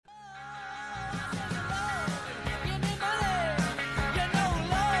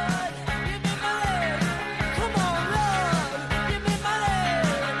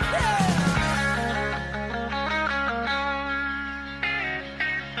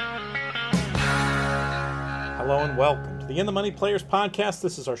Hello and welcome to the In the Money Players podcast.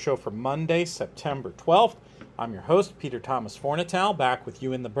 This is our show for Monday, September 12th. I'm your host, Peter Thomas Fornatale, back with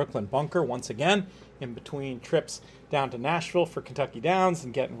you in the Brooklyn bunker once again, in between trips down to Nashville for Kentucky Downs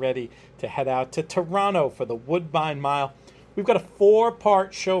and getting ready to head out to Toronto for the Woodbine Mile. We've got a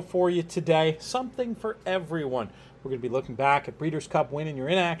four-part show for you today, something for everyone. We're going to be looking back at Breeders' Cup win and your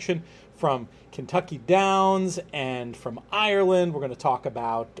inaction from Kentucky Downs and from Ireland. We're going to talk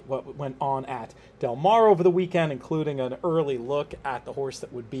about what went on at Del Mar over the weekend, including an early look at the horse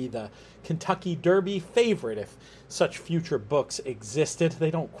that would be the Kentucky Derby favorite if such future books existed. They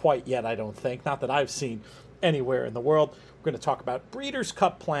don't quite yet, I don't think. Not that I've seen anywhere in the world. We're going to talk about Breeders'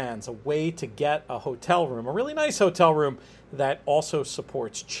 Cup plans, a way to get a hotel room, a really nice hotel room that also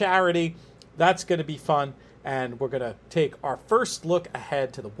supports charity. That's going to be fun. And we're going to take our first look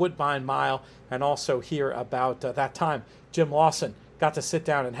ahead to the Woodbine Mile and also hear about that time Jim Lawson got to sit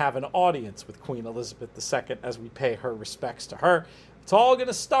down and have an audience with Queen Elizabeth II as we pay her respects to her. It's all going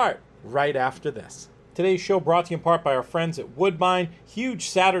to start right after this. Today's show brought to you in part by our friends at Woodbine. Huge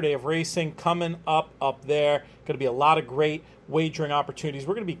Saturday of racing coming up there. Going to be a lot of great wagering opportunities.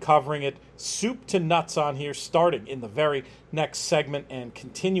 We're going to be covering it soup to nuts on here, starting in the very next segment and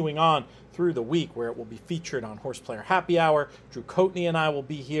continuing on through the week, where it will be featured on Horseplayer Happy Hour. Drew Coatney and I will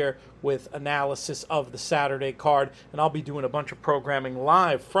be here with analysis of the Saturday card, and I'll be doing a bunch of programming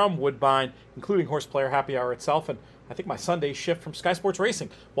live from Woodbine, including Horseplayer Happy Hour itself, and I think my Sunday shift from Sky Sports Racing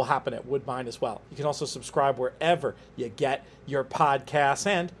will happen at Woodbine as well. You can also subscribe wherever you get your podcasts,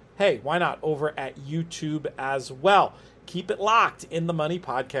 and hey, why not over at YouTube as well. Keep it locked in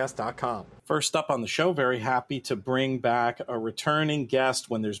themoneypodcast.com. First up on the show, very happy to bring back a returning guest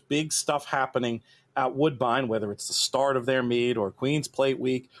when there's big stuff happening at Woodbine, whether it's the start of their meet or Queen's Plate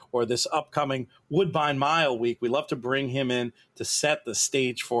Week or this upcoming Woodbine Mile Week. We love to bring him in to set the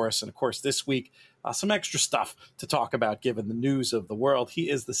stage for us. And of course, this week, some extra stuff to talk about given the news of the world. He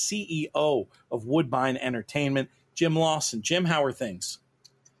is the CEO of Woodbine Entertainment, Jim Lawson. Jim, how are things?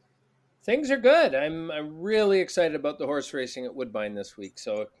 Things are good. I'm really excited about the horse racing at Woodbine this week,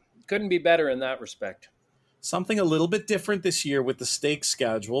 so it couldn't be better in that respect. Something a little bit different this year with the stakes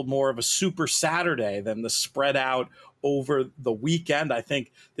schedule, more of a super Saturday than the spread out over the weekend. I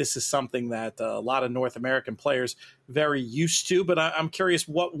think this is something that a lot of North American players very used to, but I'm curious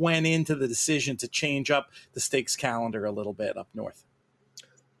what went into the decision to change up the stakes calendar a little bit up north.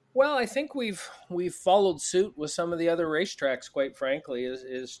 Well, I think we've followed suit with some of the other racetracks, quite frankly,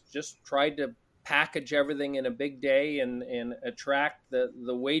 is just tried to package everything in a big day and attract the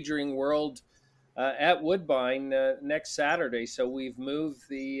wagering world at Woodbine next Saturday. So we've moved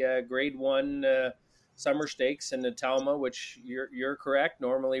the Grade 1 Summer Stakes in Natalma, which you're correct,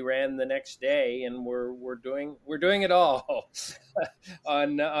 normally ran the next day, and we're doing it all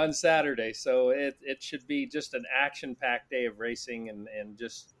on Saturday. So it should be just an action-packed day of racing and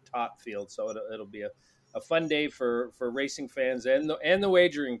just top field. So it'll be a fun day for racing fans and the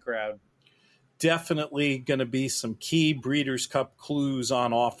wagering crowd. Definitely going to be some key Breeders' Cup clues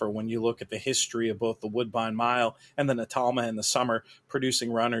on offer when you look at the history of both the Woodbine Mile and the Natalma in the summer,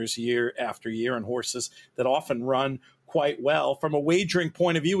 producing runners year after year and horses that often run quite well. From a wagering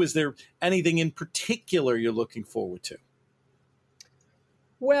point of view, is there anything in particular you're looking forward to?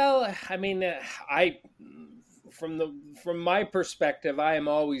 Well, I mean, from my perspective, I am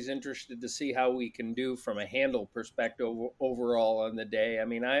always interested to see how we can do from a handle perspective overall on the day. I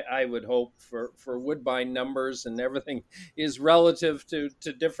mean, I would hope for Woodbine numbers, and everything is relative to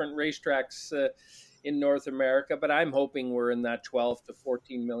different racetracks in North America, but I'm hoping we're in that $12 to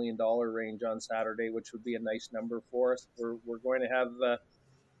 $14 million range on Saturday, which would be a nice number for us. We're going to have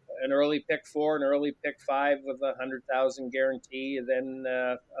an early pick 4, an early pick 5 with 100,000 guarantee, and then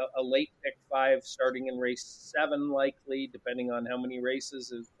a late pick 5 starting in race 7, likely, depending on how many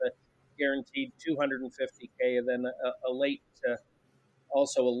races, is guaranteed 250K, and then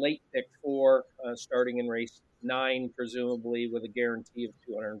also a late pick 4 starting in race 9, presumably with a guarantee of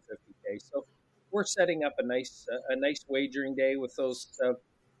 250K. So we're setting up a nice wagering day with those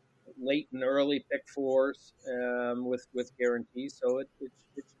late and early pick 4s with guarantees. So it should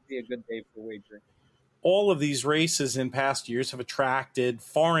be a good day for wagering. All of these races in past years have attracted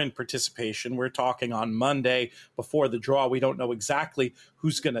foreign participation. We're talking on Monday before the draw. We don't know exactly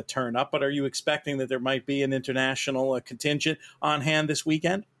who's going to turn up, but are you expecting that there might be an international contingent on hand this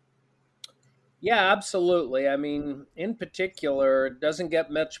weekend? Yeah, absolutely. I mean, in particular, it doesn't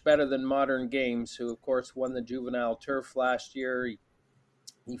get much better than Modern Games, who, of course, won the Juvenile Turf last year.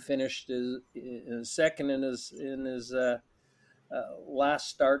 He finished his second in his last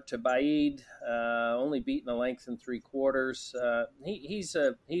start to Baid, only beaten a length and 3/4. He's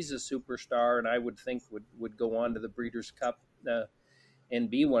a superstar, and I would think would go on to the Breeders' Cup and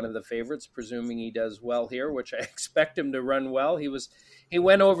be one of the favorites, presuming he does well here, which I expect him to run well. He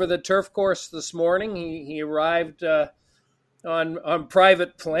went over the turf course this morning. He arrived on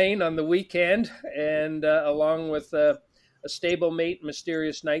private plane on the weekend, and along with a stablemate,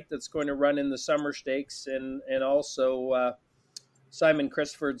 Mysterious Night, that's going to run in the Summer Stakes, and also Simon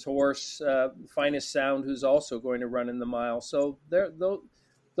Crisford's horse, Finest Sound, who's also going to run in the mile. So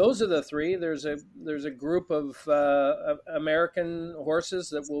those are the three. There's a group of American horses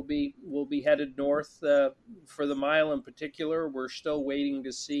that will be headed north for the mile in particular. We're still waiting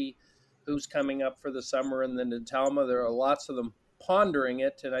to see who's coming up for the summer and the Natalma. There are lots of them pondering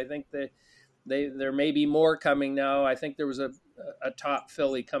it, and I think there may be more coming now. I think there was a top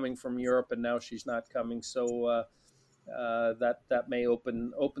filly coming from Europe, and now she's not coming. So that may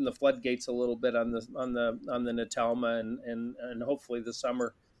open the floodgates a little bit on the Natalma, and hopefully the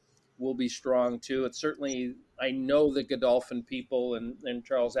summer will be strong too. It's certainly, I know the Godolphin people and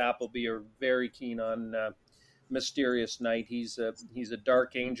Charles Appleby are very keen on Mysterious Night. He's a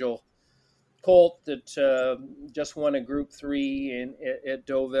Dark Angel colt that just won a Group 3 at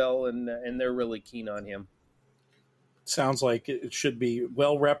Deauville, and they're really keen on him. Sounds like it should be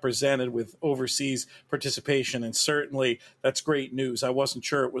well represented with overseas participation, and certainly that's great news. I wasn't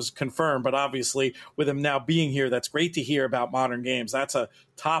sure it was confirmed, but obviously with him now being here, that's great to hear about Modern Games. That's a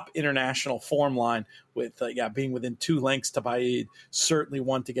top international form line with being within 2 lengths to Baid. Certainly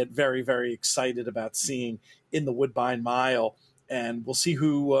one to get very, very excited about seeing in the Woodbine Mile. And we'll see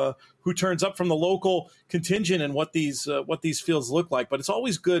who turns up from the local contingent and what these fields look like. But it's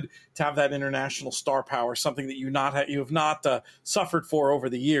always good to have that international star power, something that you have not suffered for over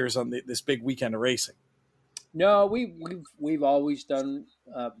the years on this big weekend of racing. No, we've always done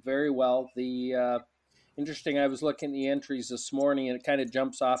very well. The interesting, I was looking at the entries this morning, and it kind of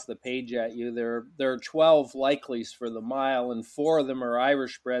jumps off the page at you. There are 12 likelies for the mile, and 4 of them are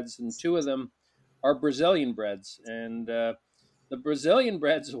Irish breds, and 2 of them are Brazilian breds, and the Brazilian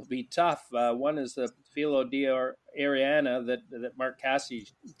breds will be tough. One is the Filo de Ariana that Mark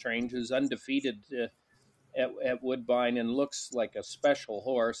Casse trained, who's undefeated at Woodbine and looks like a special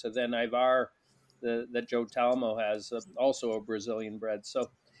horse. And then Ivar that Joe Talmo has, also a Brazilian bred.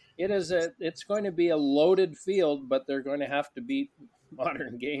 So it's going to be a loaded field, but they're going to have to beat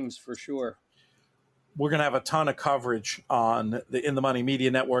Modern Games for sure. We're going to have a ton of coverage on the In the Money Media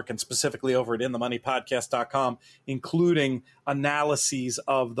Network and specifically over at inthemoneypodcast.com, including analyses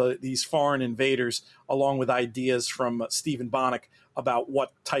of these foreign invaders, along with ideas from Stephen Bonnick about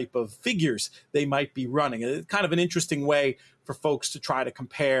what type of figures they might be running. It's kind of an interesting way for folks to try to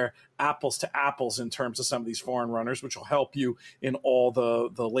compare apples to apples in terms of some of these foreign runners, which will help you in all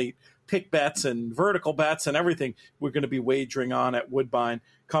the late pick bets and vertical bets and everything we're going to be wagering on at Woodbine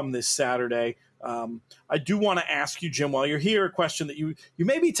come this Saturday. I do want to ask you, Jim, while you're here, a question that you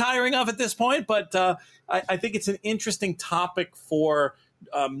may be tiring of at this point, but I think it's an interesting topic for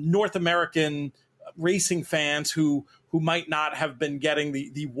North American racing fans who might not have been getting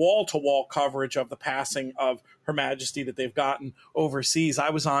the wall-to-wall coverage of the passing of Her Majesty that they've gotten overseas. I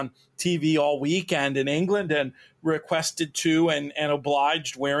was on TV all weekend in England and requested to and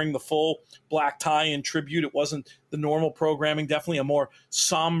obliged wearing the full black tie in tribute. It wasn't the normal programming, definitely a more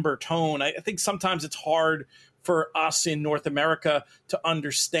somber tone. I think sometimes it's hard for us in North America to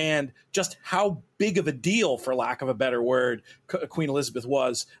understand just how big of a deal, for lack of a better word, Queen Elizabeth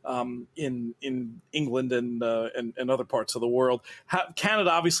was in England and other parts of the world.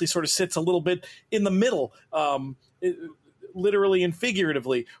 Canada obviously sort of sits a little bit in the middle, literally and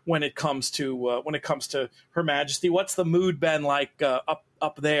figuratively, when it comes to Her Majesty. What's the mood been like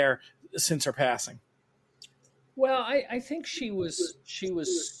up there since her passing? Well, I think she was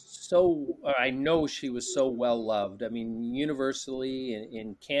so, I know she was so well loved. I mean, universally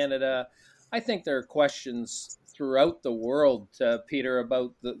in Canada. I think there are questions throughout the world, Peter,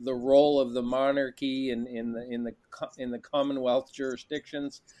 about the role of the monarchy in the Commonwealth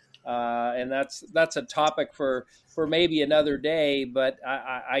jurisdictions, and that's a topic for maybe another day. But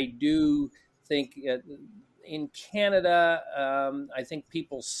I do think in Canada, I think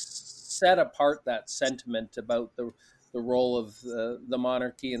people set apart that sentiment about the role of the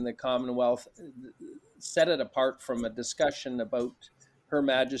monarchy in the Commonwealth, set it apart from a discussion about Her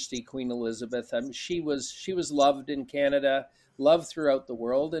Majesty Queen Elizabeth. I mean, she was loved in Canada, loved throughout the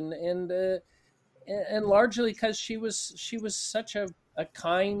world, and largely because she was such a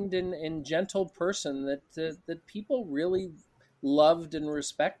kind and gentle person that people really loved and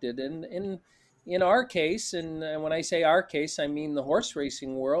respected. And in our case, and when I say our case, I mean the horse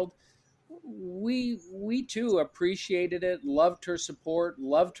racing world, we too appreciated it, loved her support,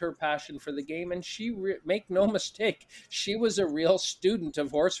 loved her passion for the game, and make no mistake, she was a real student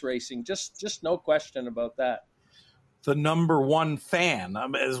of horse racing. Just no question about that. The number one fan,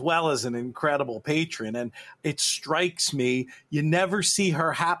 as well as an incredible patron. And it strikes me, you never see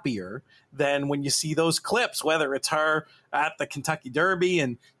her happier than when you see those clips, whether it's her at the Kentucky Derby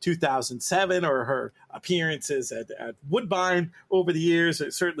in 2007 or her appearances at Woodbine over the years.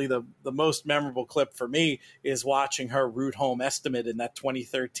 Certainly the most memorable clip for me is watching her root home Estimate in that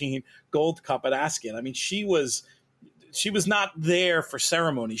 2013 Gold Cup at Ascot. I mean, she was not there for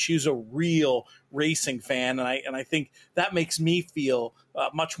ceremony. She was a real racing fan, and I think that makes me feel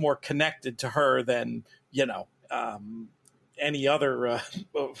much more connected to her than any other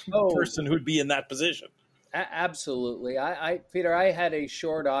person who'd be in that position. Absolutely. Peter, I had a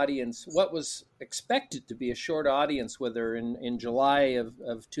short audience, what was expected to be a short audience with her in July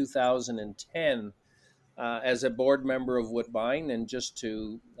of 2010 as a board member of Woodbine, and just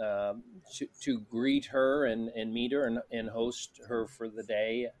to greet her and meet her and host her for the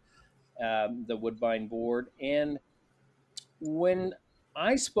day, the Woodbine board. And when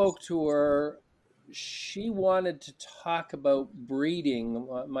I spoke to her, she wanted to talk about breeding.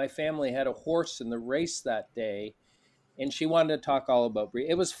 My family had a horse in the race that day, and she wanted to talk all about breeding.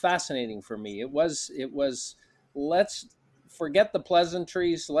 It was fascinating for me. It was, let's forget the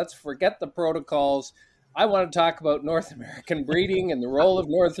pleasantries. Let's forget the protocols. I want to talk about North American breeding and the role of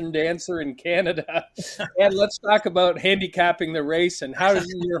Northern Dancer in Canada. And let's talk about handicapping the race and how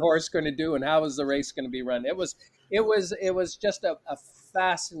is your horse going to do and how is the race going to be run. It was just a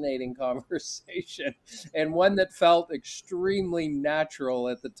fascinating conversation, and one that felt extremely natural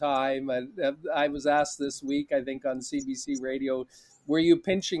at the time. I was asked this week, I think on CBC Radio, were you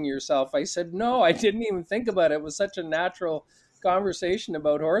pinching yourself? I said, no, I didn't even think about it. It was such a natural conversation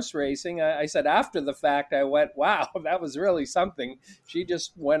about horse racing. I said after the fact, I went, wow, that was really something. She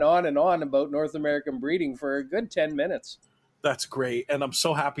just went on and on about North American breeding for a good 10 minutes. That's great, and I'm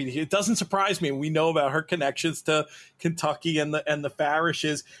so happy to hear. It doesn't surprise me. We know about her connections to Kentucky and the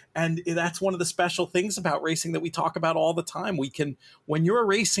Farishes, and that's one of the special things about racing that we talk about all the time. When you're a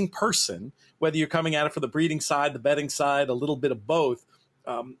racing person, whether you're coming at it for the breeding side, the betting side, a little bit of both,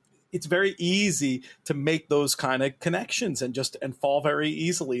 it's very easy to make those kind of connections and fall very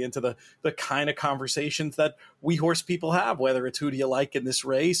easily into the kind of conversations that we horse people have, whether it's who do you like in this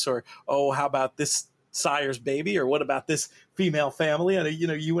race, or, oh, how about this sire's baby, or what about this female family? And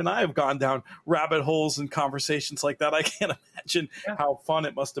you and I have gone down rabbit holes and conversations like that. I can't imagine how fun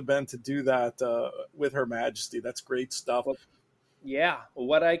it must have been to do that with Her Majesty. That's great stuff. Yeah,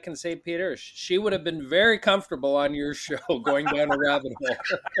 what I can say, Peter, she would have been very comfortable on your show going down a rabbit hole.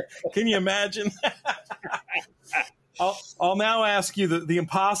 Can you imagine? I'll now ask you the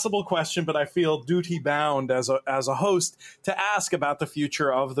impossible question, but I feel duty bound as a host to ask about the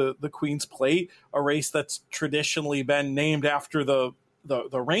future of the Queen's Plate, a race that's traditionally been named after the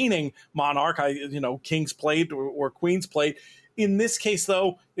reigning monarch, King's Plate or Queen's Plate. In this case,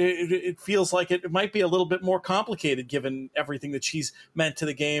 though, it feels like it might be a little bit more complicated given everything that she's meant to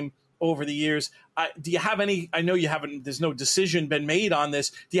the game over the years. Do you have any, I know you haven't, there's no decision been made on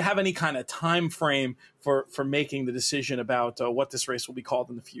this. Do you have any kind of time frame for making the decision about what this race will be called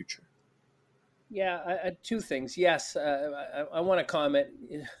in the future? Yeah, two things. Yes, I want to comment.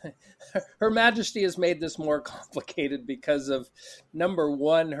 Her Majesty has made this more complicated because of, number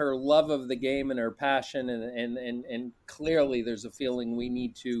one, her love of the game and her passion, and clearly there's a feeling we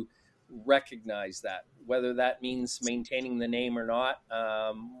need to recognize that. Whether that means maintaining the name or not,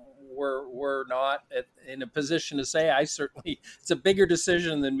 we're not in a position to say. I certainly, it's a bigger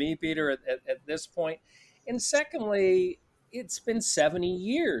decision than me, Peter, at this point. And secondly, it's been 70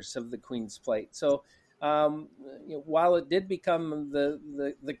 years of the Queen's Plate. So while it did become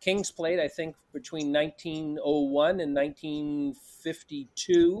the King's Plate, I think between 1901 and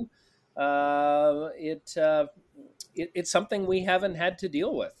 1952, it's something we haven't had to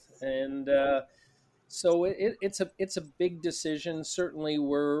deal with. And so it's a big decision. Certainly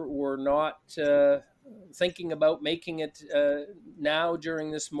we're not thinking about making it now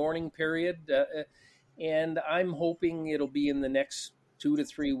during this mourning period. And I'm hoping it'll be in the next 2 to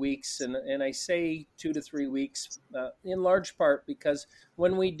 3 weeks. And I say 2 to 3 weeks in large part because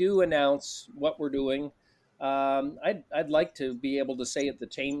when we do announce what we're doing, I'd like to be able to say at the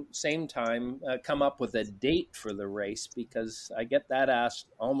same time, come up with a date for the race, because I get that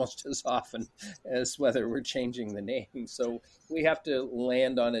asked almost as often as whether we're changing the name. So we have to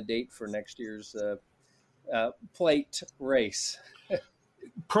land on a date for next year's plate race.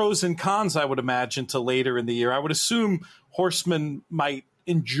 pros and cons, I would imagine, to later in the year. I would assume horsemen might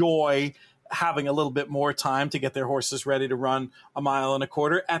enjoy having a little bit more time to get their horses ready to run a mile and a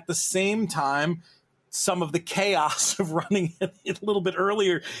quarter. At the same time, some of the chaos of running it a little bit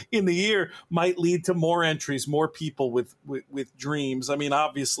earlier in the year might lead to more entries, more people with dreams. I mean,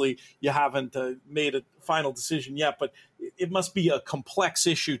 obviously, you haven't made a final decision yet, but it must be a complex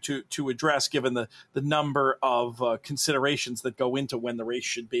issue to address given the number of considerations that go into when the race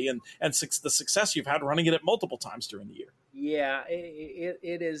should be and the success you've had running it multiple times during the year. Yeah,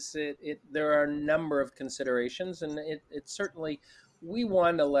 it is. There are a number of considerations, and it certainly, we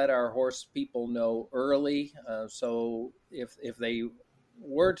want to let our horse people know early. So if they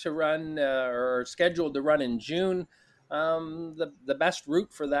were to run or are scheduled to run in June, the best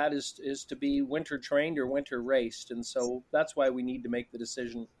route for that is to be winter trained or winter raced. And so that's why we need to make the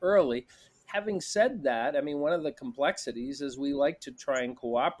decision early. Having said that, I mean, one of the complexities is we like to try and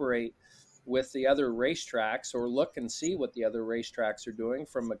cooperate with the other racetracks or look and see what the other racetracks are doing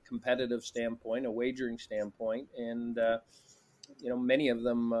from a competitive standpoint, a wagering standpoint. And, many of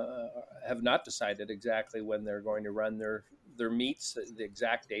them have not decided exactly when they're going to run their meets, the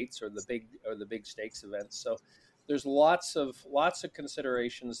exact dates or the big stakes events. So there's lots of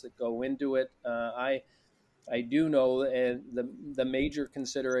considerations that go into it. I do know, and the major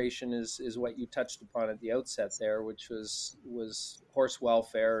consideration is what you touched upon at the outset there, which was horse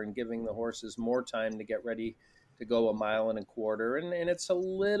welfare and giving the horses more time to get ready to go a mile and a quarter. And it's a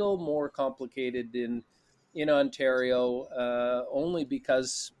little more complicated in Ontario, only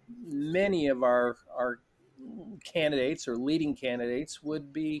because many of our candidates or leading candidates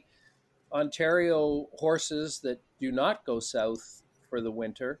would be Ontario horses that do not go south for the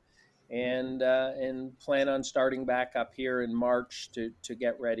winter and plan on starting back up here in March to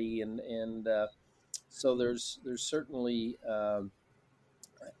get ready. And so there's certainly,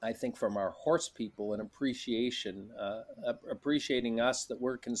 I think, from our horse people, an appreciating us that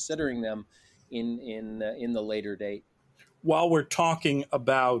we're considering them in the later date. While we're talking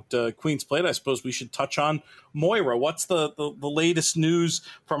about Queen's Plate, I suppose we should touch on Moira. What's the latest news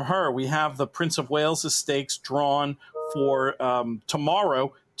from her? We have the Prince of Wales' stakes drawn for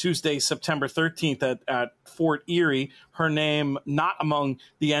tomorrow, Tuesday, September 13th at Fort Erie. Her name not among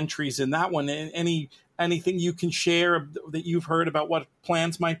the entries in that one. Anything you can share that you've heard about what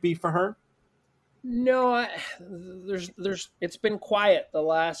plans might be for her? No, it's been quiet the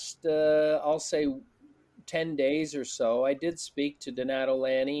last, I'll say, 10 days or so. I did speak to Donato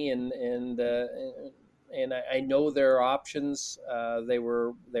Lani and I know their options. They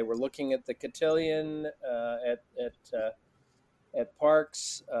were looking at the cotillion at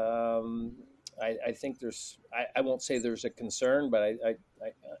Parks. I think I won't say there's a concern, but I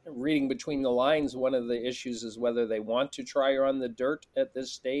reading between the lines, one of the issues is whether they want to try her on the dirt at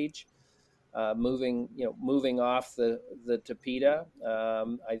this stage. Moving off the Tapeta.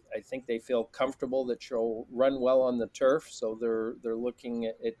 I think they feel comfortable that she'll run well on the turf, so they're looking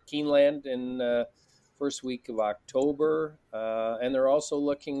at Keeneland in first week of October, and they're also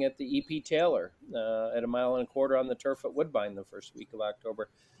looking at the EP Taylor at a mile and a quarter on the turf at Woodbine the first week of October.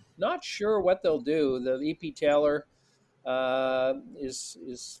 Not sure what they'll do. The EP Taylor is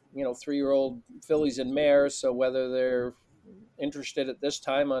 3-year-old fillies and mares, so whether they're interested at this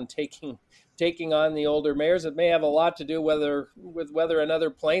time on taking on the older mares, it may have a lot to do with whether another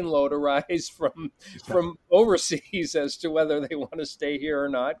plane load arrives from overseas as to whether they want to stay here or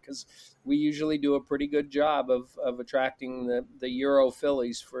not, because we usually do a pretty good job of attracting the Euro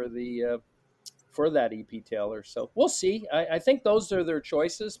fillies for that EP Taylor. So we'll see. I think those are their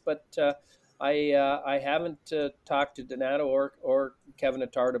choices, but I haven't talked to Donato or Kevin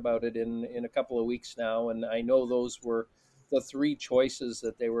Attard about it in a couple of weeks now, and I know those were the three choices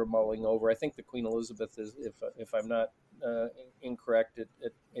that they were mulling over. I think the Queen Elizabeth is, if I'm not incorrect,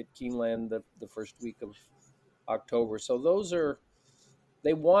 at Keeneland the first week of October. So those are,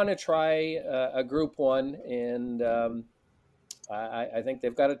 they want to try a Group 1, and I think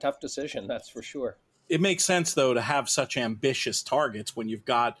they've got a tough decision, that's for sure. It makes sense, though, to have such ambitious targets when you've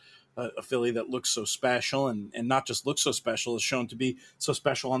got a filly that looks so special, and not just looks so special, is shown to be so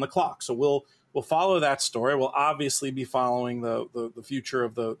special on the clock. So we'll follow that story. We'll obviously be following the future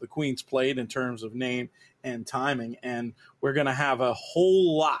of the Queen's Plate in terms of name and timing, and we're going to have a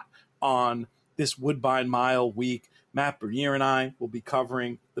whole lot on this Woodbine Mile week Matt Bernier and I will be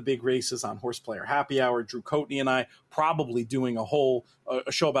covering the big races on Horse Player Happy Hour. Drew Coatney and I probably doing a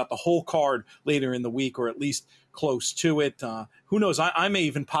show about the whole card later in the week, or at least close to it. Who knows? I may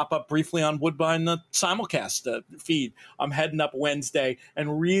even pop up briefly on Woodbine simulcast feed. I'm heading up Wednesday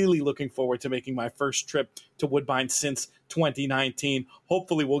and really looking forward to making my first trip to Woodbine since 2019.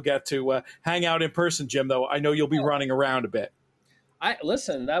 Hopefully we'll get to hang out in person, Jim, though I know you'll be running around a bit.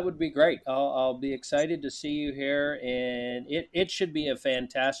 Listen, that would be great. I'll be excited to see you here, and it should be a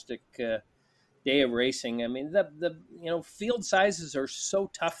fantastic day of racing. I mean, the field sizes are so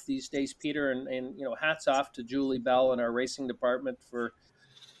tough these days, Peter, and hats off to Julie Bell and our racing department for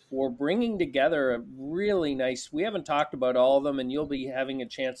bringing together a really nice. We haven't talked about all of them, and you'll be having a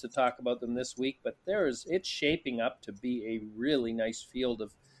chance to talk about them this week. But it's shaping up to be a really nice field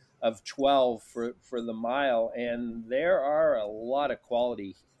of 12 for the mile, and there are a lot of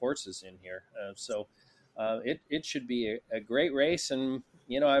quality horses in here. So it should be a great race. And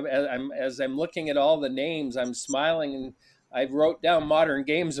as I'm looking at all the names, I'm smiling, and I wrote down Modern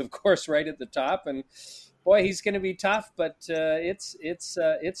Games, of course, right at the top. And boy, he's going to be tough, but it's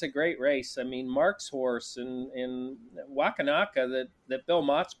a great race. I mean, Mark's horse and Wakanaka that Bill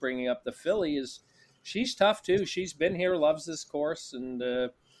Mott's bringing up, the filly, she's tough too. She's been here, loves this course,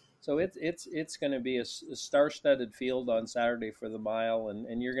 and so it's going to be a star-studded field on Saturday for the mile,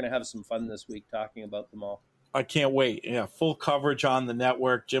 and you're going to have some fun this week talking about them all. I can't wait. Yeah, full coverage on the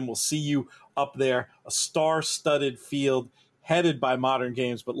network. Jim, we'll see you up there. A star-studded field headed by Modern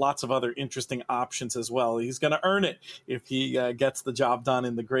Games, but lots of other interesting options as well. He's going to earn it if he gets the job done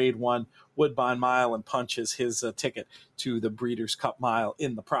in the Grade 1 Woodbine Mile and punches his ticket to the Breeders' Cup Mile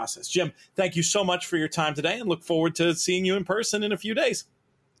in the process. Jim, thank you so much for your time today, and look forward to seeing you in person in a few days.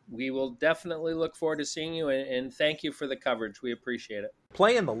 We will definitely look forward to seeing you, and thank you for the coverage. We appreciate it.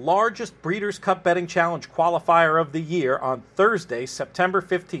 Play in the largest Breeders' Cup Betting Challenge qualifier of the year on Thursday, September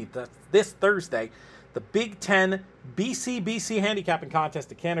 15th. That's this Thursday. The Big Ten BCBC Handicapping Contest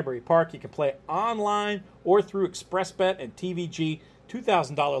at Canterbury Park. You can play online or through ExpressBet and TVG.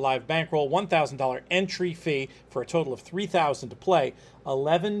 $2,000 live bankroll, $1,000 entry fee for a total of $3,000 to play.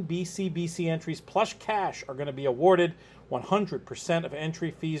 11 BCBC entries plus cash are going to be awarded. 100% of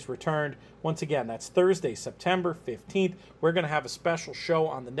entry fees returned. Once again, that's Thursday, September 15th. We're going to have a special show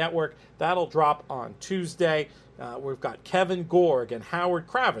on the network. That'll drop on Tuesday. We've got Kevin Gorg and Howard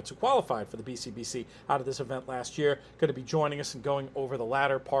Kravitz, who qualified for the BCBC out of this event last year, going to be joining us and going over the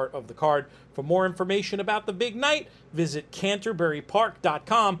latter part of the card. For more information about the big night, visit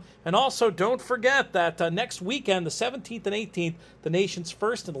CanterburyPark.com. And also, don't forget that next weekend, the 17th and 18th, the nation's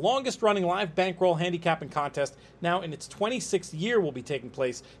first and longest-running live bankroll handicapping contest, now in its 26th year, will be taking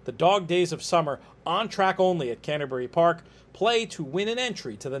place. The Dog Days of Summer, on track only at Canterbury Park. Play to win an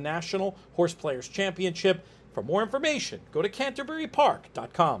entry to the National Horse Players Championship. For more information, go to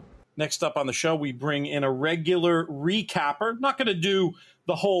CanterburyPark.com. Next up on the show, we bring in a regular recapper. Not going to do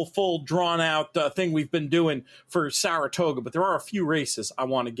the whole full drawn-out thing we've been doing for Saratoga, but there are a few races I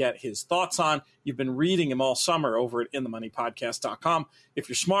want to get his thoughts on. You've been reading him all summer over at InTheMoneyPodcast.com. If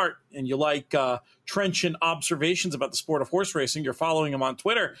you're smart and you like trenchant observations about the sport of horse racing, you're following him on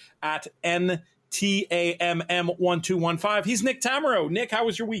Twitter at NTAMM1215. He's Nick Tamero. Nick, how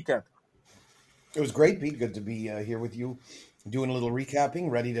was your weekend? It was great, Pete. Good to be here with you, doing a little recapping,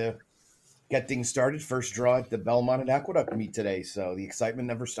 ready to get things started. First draw at the Belmont and Aqueduct meet today, so the excitement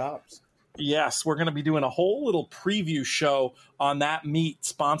never stops. Yes, we're going to be doing a whole little preview show on that meet,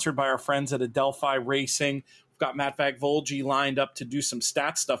 sponsored by our friends at Adelphi Racing. We've got Matt Vagvolgi lined up to do some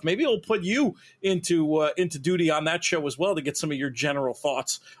stat stuff. Maybe it'll put you into duty on that show as well to get some of your general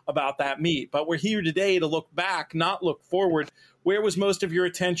thoughts about that meet. But we're here today to look back, not look forward. Where was most of your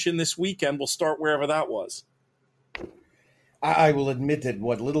attention this weekend? We'll start wherever that was. I will admit that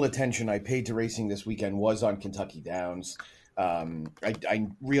what little attention I paid to racing this weekend was on Kentucky Downs. I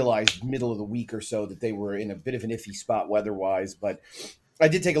realized middle of the week or so that they were in a bit of an iffy spot weather-wise, but I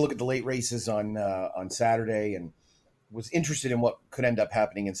did take a look at the late races on Saturday and was interested in what could end up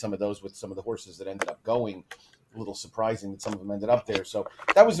happening in some of those with some of the horses that ended up going. A little surprising that some of them ended up there. So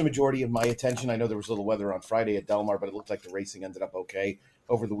that was the majority of my attention. I know there was a little weather on Friday at Del Mar, but it looked like the racing ended up okay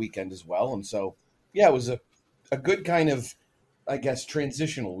over the weekend as well. And so, yeah, it was a good kind of, I guess,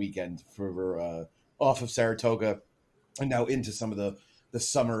 transitional weekend for off of Saratoga and now into some of the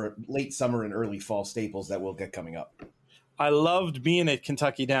summer, late summer and early fall staples that we'll get coming up. I loved being at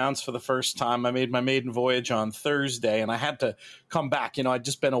Kentucky Downs for the first time. I made my maiden voyage on Thursday, and I had to come back. I'd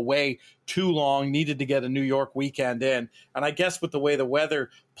just been away too long, needed to get a New York weekend in. And I guess with the way the weather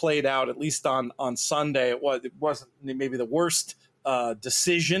played out, at least on Sunday, it wasn't maybe the worst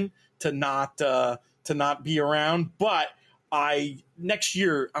decision to not to not be around, but next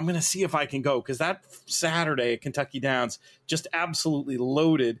year I'm going to see if I can go, because that Saturday at Kentucky Downs just absolutely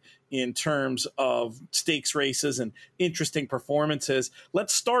loaded in terms of stakes races and interesting performances.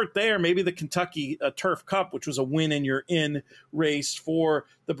 Let's start there. Maybe the Kentucky Turf Cup, which was a win and you're in race for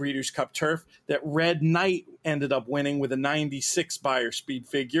the Breeders' Cup Turf, that Red Knight ended up winning with a 96 Beyer speed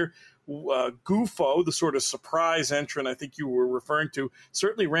figure. Gufo, the sort of surprise entrant I think you were referring to,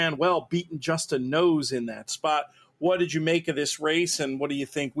 certainly ran well, beating just a nose in that spot. What did you make of this race, and what do you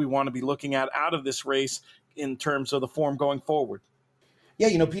think we want to be looking at out of this race in terms of the form going forward?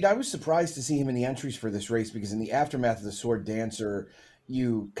 Yeah, Pete, I was surprised to see him in the entries for this race, because in the aftermath of the Sword Dancer,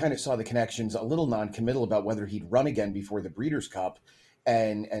 you kind of saw the connections, a little non-committal about whether he'd run again before the Breeders' Cup.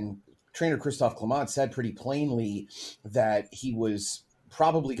 And trainer Christophe Clement said pretty plainly that he was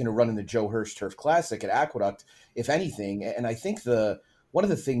probably going to run in the Joe Hirsch Turf Classic at Aqueduct, if anything. And I think one of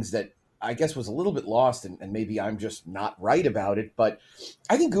the things that I guess was a little bit lost, and maybe I'm just not right about it, but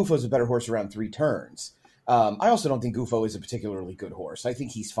I think Gufo's a better horse around 3 turns. I also don't think Gufo is a particularly good horse. I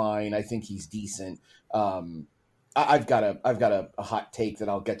think he's fine. I think he's decent. I've got a hot take that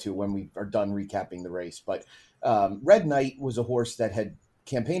I'll get to when we are done recapping the race. But Red Knight was a horse that had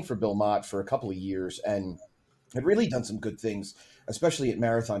campaigned for Bill Mott for a couple of years and had really done some good things, especially at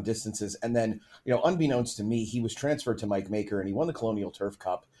marathon distances. And then, unbeknownst to me, he was transferred to Mike Maker and he won the Colonial Turf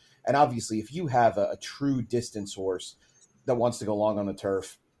Cup. And obviously, if you have a true distance horse that wants to go long on the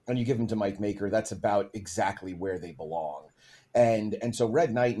turf and you give him to Mike Maker, that's about exactly where they belong. And so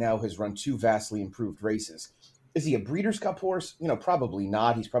Red Knight now has run 2 vastly improved races. Is he a Breeders' Cup horse? Probably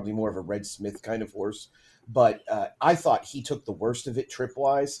not. He's probably more of a Red Smith kind of horse. But I thought he took the worst of it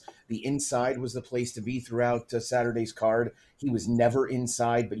trip-wise. The inside was the place to be throughout Saturday's card. He was never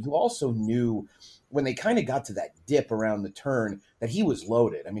inside, but you also knew when they kind of got to that dip around the turn that he was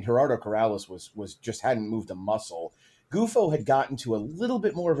loaded. I mean, Gerardo Corrales was just hadn't moved a muscle. Gufo had gotten to a little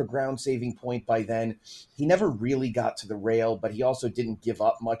bit more of a ground-saving point by then. He never really got to the rail, but he also didn't give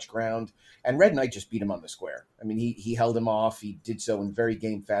up much ground. And Red Knight just beat him on the square. I mean, he held him off. He did so in very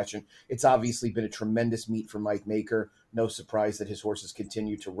game fashion. It's obviously been a tremendous meet for Mike Maker. No surprise that his horses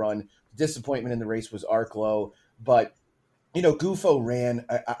continue to run. Disappointment in the race was Arklow, but Gufo ran.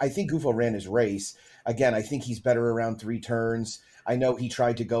 I think Gufo ran his race. Again, I think he's better around 3 turns. I know he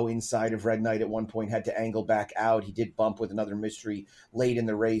tried to go inside of Red Knight at one point, had to angle back out. He did bump with another mystery late in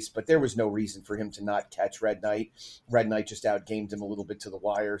the race, but there was no reason for him to not catch Red Knight. Red Knight just outgamed him a little bit to the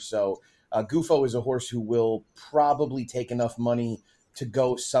wire. So Gufo is a horse who will probably take enough money to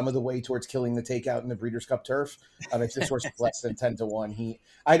go some of the way towards killing the takeout in the Breeders' Cup Turf. If this horse is less than 10-1,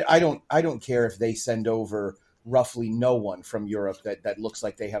 I don't care if they send over roughly no one from Europe that looks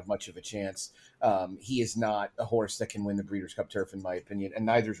like they have much of a chance. He is not a horse that can win the Breeders' Cup Turf, in my opinion, and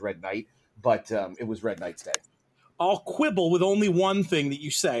neither is Red Knight, but it was Red Knight's day. I'll quibble with only one thing that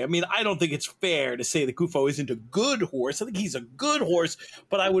you say. I mean, I don't think it's fair to say that Gufo isn't a good horse. I think he's a good horse,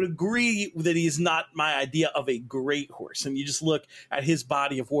 but I would agree that he is not my idea of a great horse. And you just look at his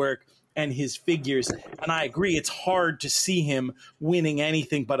body of work and his figures, and I agree, it's hard to see him winning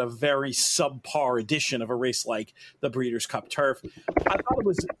anything but a very subpar edition of a race like the Breeders' Cup Turf. I thought it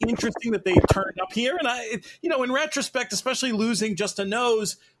was interesting that they turned up here, and in retrospect, especially losing just a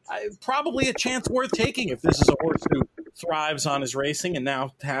nose, probably a chance worth taking if this is a horse who thrives on his racing and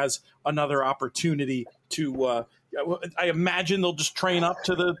now has another opportunity to. I imagine they'll just train up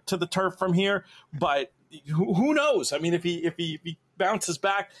to the turf from here, but who knows? I mean, if he bounces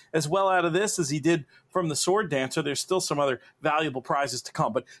back as well out of this as he did from the Sword Dancer, there's still some other valuable prizes to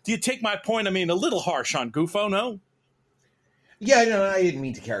come. But do you take my point? I mean, a little harsh on Gufo, no? Yeah, no, I didn't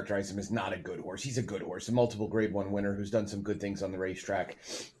mean to characterize him as not a good horse. He's a good horse, a multiple Grade 1 winner who's done some good things on the racetrack.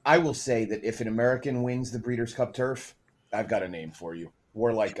 I will say that if an American wins the Breeders' Cup Turf, I've got a name for you.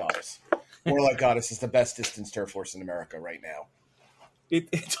 Warlike Goddess. Warlike Goddess is the best distance turf horse in America right now.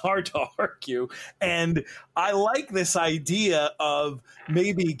 It's hard to argue. And I like this idea of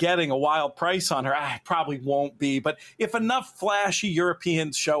maybe getting a wild price on her. I probably won't be, but if enough flashy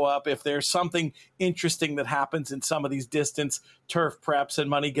Europeans show up, if there's something interesting that happens in some of these distance turf preps and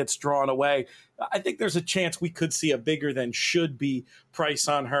money gets drawn away, I think there's a chance we could see a bigger than should be price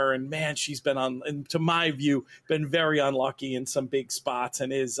on her. And man, she's been to my view, been very unlucky in some big spots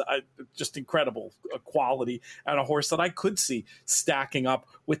and is just incredible quality and a horse that I could see stacking up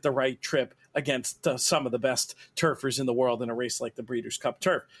with the right trip against some of the best turfers in the world in a race like the Breeders' Cup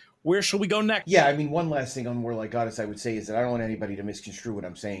Turf. Where shall we go next? Yeah, I mean, one last thing on Warlike Goddess I would say is that I don't want anybody to misconstrue what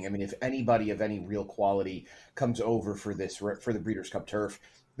I'm saying. I mean, if anybody of any real quality comes over for the Breeders' Cup Turf,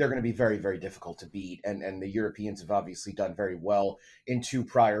 they're going to be very, very difficult to beat. And the Europeans have obviously done very well in 2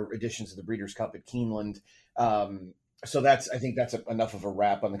 prior editions of the Breeders' Cup at Keeneland. So I think that's enough of a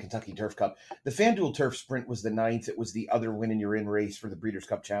wrap on the Kentucky Turf Cup. The FanDuel Turf Sprint was the 9th. It was the other win and you're in race for the Breeders'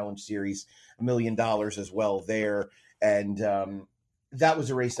 Cup Challenge Series, $1 million as well there. And that was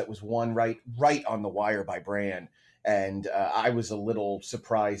a race that was won right on the wire by Bran. And I was a little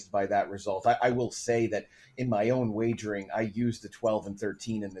surprised by that result. I will say that in my own wagering, I used the 12 and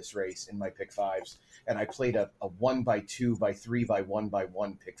 13 in this race in my pick fives. And I played a 1x2 by 3 by 1 by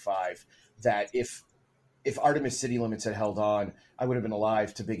 1 pick five that if Artemis City Limits had held on, I would have been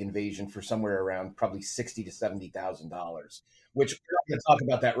alive to Big Invasion for somewhere around probably $60,000 to $70,000, which we're not going to talk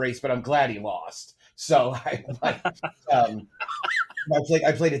about that race, but I'm glad he lost. So I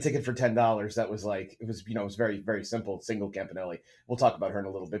played a ticket for $10. That was it was very, very simple. Single Campanelli. We'll talk about her in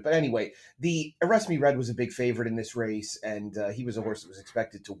a little bit. But anyway, the Arrest Me Red was a big favorite in this race, and he was a horse that was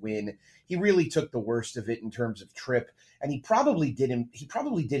expected to win. He really took the worst of it in terms of trip, and he probably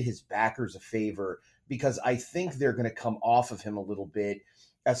did his backers a favor, because I think they're going to come off of him a little bit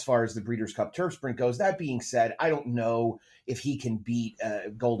as far as the Breeders' Cup Turf Sprint goes. That being said, I don't know if he can beat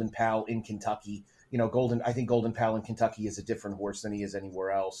Golden Pal in Kentucky. I think Golden Pal in Kentucky is a different horse than he is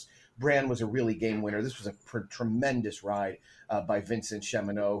anywhere else. Bran was a really game winner. This was a tremendous ride by Vincent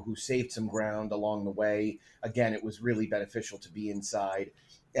Cheminot, who saved some ground along the way. Again, it was really beneficial to be inside.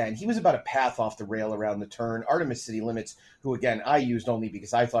 And he was about a path off the rail around the turn. Artemis City Limits, who, again, I used only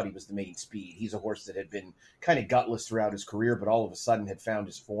because I thought he was the main speed. He's a horse that had been kind of gutless throughout his career, but all of a sudden had found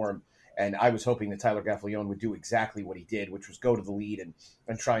his form. And I was hoping that Tyler Gaffalione would do exactly what he did, which was go to the lead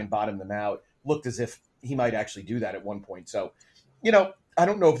and try and bottom them out. Looked as if he might actually do that at one point. So, I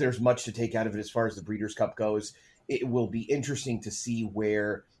don't know if there's much to take out of it as far as the Breeders' Cup goes. It will be interesting to see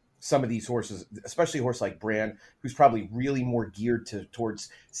where some of these horses, especially a horse like Bran, who's probably really more geared towards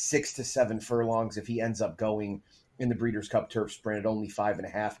 6 to 7 furlongs. If he ends up going in the Breeders' Cup Turf Sprint at only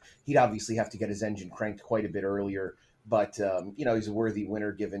 5.5, he'd obviously have to get his engine cranked quite a bit earlier. But, he's a worthy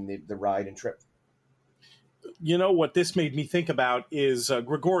winner given the ride and trip. What this made me think about is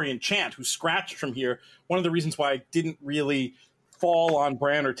Gregorian Chant, who scratched from here. One of the reasons why I didn't really fall on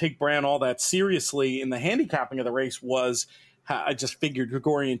Bran or take Bran all that seriously in the handicapping of the race was I just figured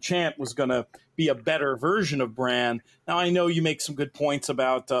Gregorian Chant was going to be a better version of Bran. Now, I know you make some good points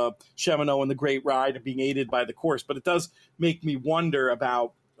about Cheminot and the great ride and being aided by the course, but it does make me wonder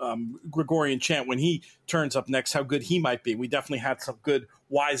about Gregorian Chant when he turns up next, how good he might be. We definitely had some good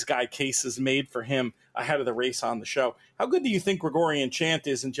wise guy cases made for him ahead of the race on the show. How good do you think Gregorian Chant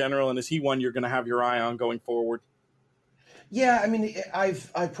is in general, and is he one you're going to have your eye on going forward? Yeah, I mean,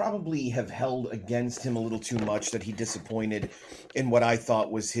 I probably have held against him a little too much that he disappointed in what I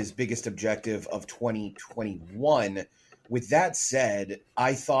thought was his biggest objective of 2021. With that said,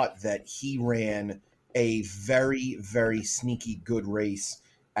 I thought that he ran a very, very sneaky good race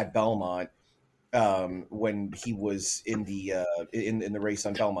at Belmont when he was in the race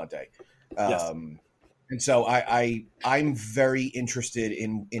on Belmont Day. Yes. And so I'm very interested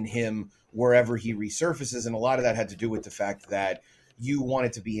in him wherever he resurfaces. And a lot of that had to do with the fact that you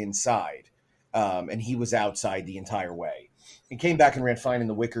wanted to be inside. And he was outside the entire way. He came back and ran fine in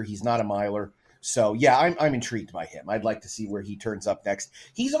the Wicker. He's not a miler. So, yeah, I'm intrigued by him. I'd like to see where he turns up next.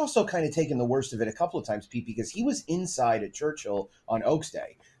 He's also kind of taken the worst of it a couple of times, Pete, because he was inside at Churchill on Oaks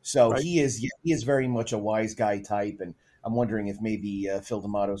Day. So right. He is very much a wise guy type. And I'm wondering if maybe Phil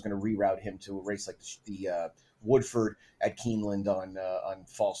D'Amato is going to reroute him to a race like the Woodford at Keeneland on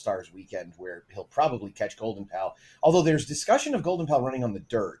Fall Stars weekend, where he'll probably catch Golden Pal. Although there's discussion of Golden Pal running on the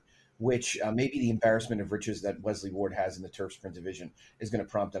dirt, which maybe the embarrassment of riches that Wesley Ward has in the Turf Sprint division is going to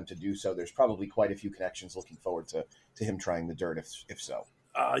prompt them to do so. There's probably quite a few connections looking forward to him trying the dirt, if so.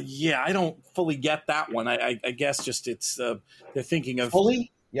 Yeah, I don't fully get that one. I guess just it's they're thinking of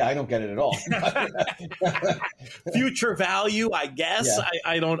fully. Yeah, I don't get it at all. Future value, I guess. Yeah.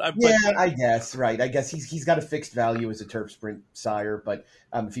 I don't. I guess right. I guess he's got a fixed value as a Turf Sprint sire, but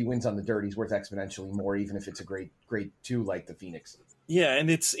if he wins on the dirt, he's worth exponentially more, even if it's a grade 2 like the Phoenix. Yeah, and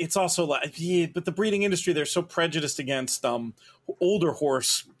it's also like, but the breeding industry, they're so prejudiced against older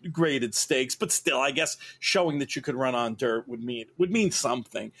horse graded stakes, but still, I guess showing that you could run on dirt would mean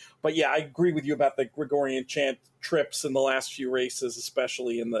something. But yeah, I agree with you about the Gregorian Chant trips in the last few races,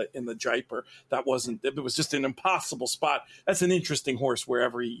 especially in the Jaipur. It was just an impossible spot. That's an interesting horse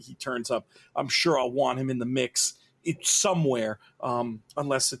wherever he turns up. I'm sure I'll want him in the mix it's somewhere,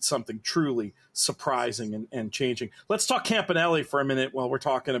 unless it's something truly surprising and changing. Let's talk Campanelli for a minute while we're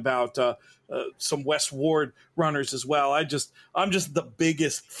talking about some Wes Ward runners as well. I'm just the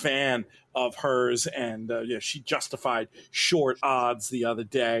biggest fan of hers, and she justified short odds the other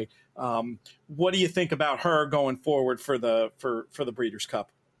day. What do you think about her going forward for the Breeders' Cup?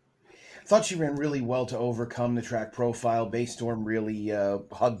 I thought she ran really well to overcome the track profile. Baystorm really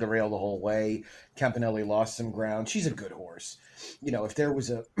hugged the rail the whole way. Campanelli lost some ground. She's a good horse. If there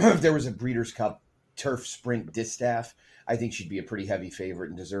was a Breeders' Cup turf sprint distaff, I think she'd be a pretty heavy favorite,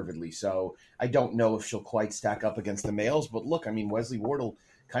 and deservedly so. I don't know if she'll quite stack up against the males, but look, Wesley Ward will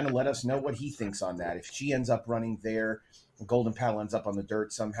kind of let us know what he thinks on that. If she ends up running there, Golden Pal ends up on the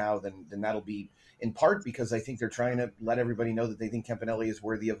dirt somehow, then that'll be in part because I think they're trying to let everybody know that they think Campanelli is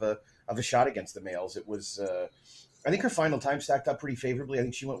worthy of a shot against the males. It was, I think her final time stacked up pretty favorably. I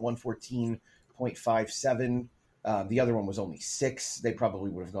think she went 1:14.57. The other one was only 6. They probably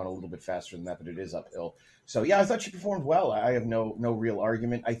would have gone a little bit faster than that, but it is uphill. So yeah, I thought she performed well. I have no real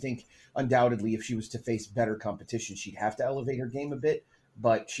argument. I think undoubtedly if she was to face better competition, she'd have to elevate her game a bit,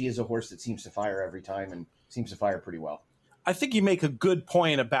 but she is a horse that seems to fire every time and seems to fire pretty well. I think you make a good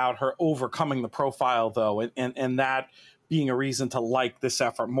point about her overcoming the profile, though, and that being a reason to like this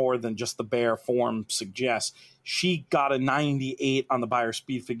effort more than just the bare form suggests. She got a 98 on the Beyer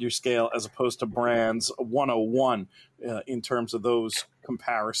speed figure scale as opposed to Brand's 101 in terms of those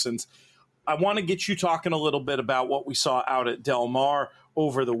comparisons. I want to get you talking a little bit about what we saw out at Del Mar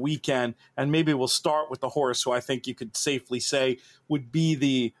over the weekend, and maybe we'll start with the horse who I think you could safely say would be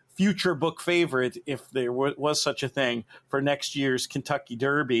the future book favorite, if there was such a thing, for next year's Kentucky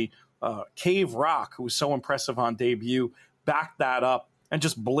Derby. Cave Rock, who was so impressive on debut, backed that up and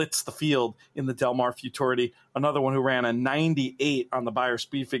just blitzed the field in the Del Mar Futurity. Another one who ran a 98 on the Beyer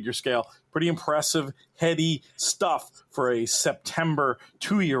speed figure scale. Pretty impressive, heady stuff for a September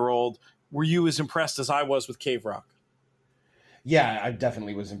 2-year-old. Were you as impressed as I was with Cave Rock? Yeah, I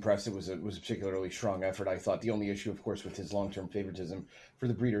definitely was impressed. It was a particularly strong effort. I thought the only issue, of course, with his long-term favoritism for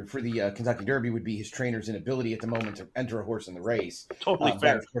the Kentucky Derby would be his trainer's inability at the moment to enter a horse in the race. Totally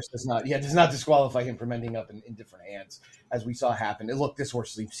fair. That, of course, does not disqualify him from ending up in different hands, as we saw happen. And look, this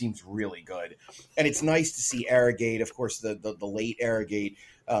horse seems really good, and it's nice to see Arrogate, of course, the late Arrogate,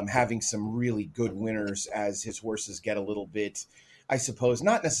 having some really good winners as his horses get a little bit, I suppose,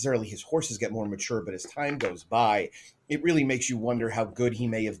 not necessarily his horses get more mature, but as time goes by, it really makes you wonder how good he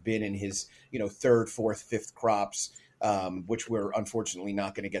may have been in his, 3rd, 4th, 5th crops, which we're unfortunately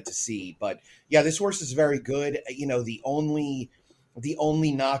not going to get to see. But yeah, this horse is very good. The only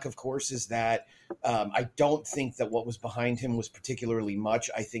knock, of course, is that I don't think that what was behind him was particularly much.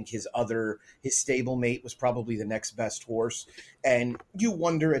 I think his stablemate was probably the next best horse. And you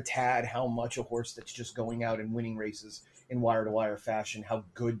wonder a tad how much a horse that's just going out and winning races in wire-to-wire fashion, how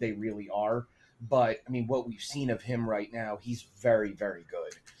good they really are. But, what we've seen of him right now, he's very, very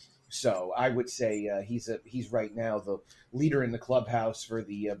good. So I would say he's right now the leader in the clubhouse for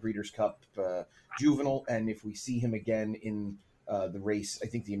the Breeders' Cup Juvenile. And if we see him again in the race, I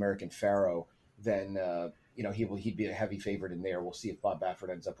think the American Pharaoh, then, he'd be a heavy favorite in there. We'll see if Bob Baffert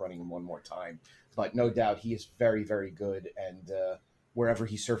ends up running him one more time. But no doubt he is very, very good. And wherever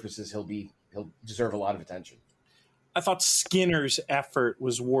he surfaces, he'll deserve a lot of attention. I thought Skinner's effort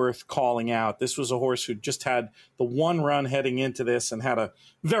was worth calling out. This was a horse who just had the one run heading into this and had a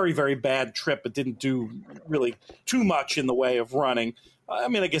very, very bad trip, but didn't do really too much in the way of running. I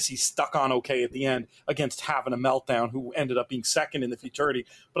guess he stuck on okay at the end against Having a Meltdown, who ended up being second in the Futurity.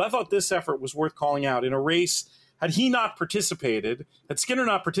 But I thought this effort was worth calling out. In a race, had Skinner not participated,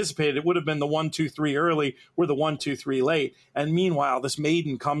 it would have been the 1-2-3 early or the 1-2-3 late. And meanwhile, this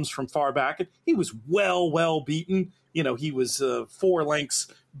maiden comes from far back. And he was well beaten. He was 4 lengths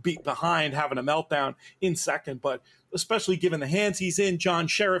beat behind, Having a Meltdown in second. But especially given the hands he's in, John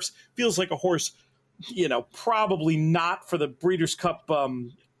Sheriff's feels like a horse, probably not for the Breeders' Cup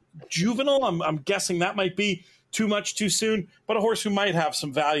Juvenile. I'm guessing that might be too much too soon, but a horse who might have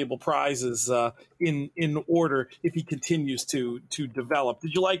some valuable prizes in order if he continues to develop.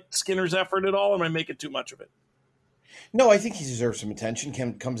 Did you like Skinner's effort at all, or am I making too much of it? No, I think he deserves some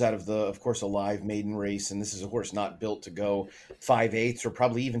attention. Comes out of course, a live maiden race, and this is a horse not built to go 5/8 or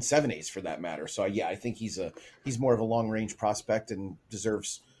probably even 7/8 for that matter. So yeah, I think he's more of a long range prospect and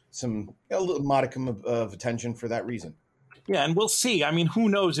deserves a little modicum of attention for that reason. Yeah, and we'll see. Who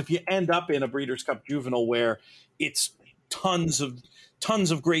knows if you end up in a Breeders' Cup Juvenile where it's tons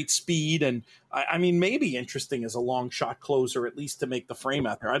of great speed and I mean, maybe interesting as a long shot closer, at least to make the frame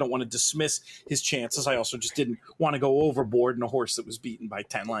out there. I don't want to dismiss his chances. I also just didn't want to go overboard in a horse that was beaten by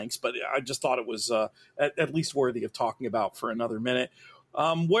 10 lengths, but I just thought it was at least worthy of talking about for another minute.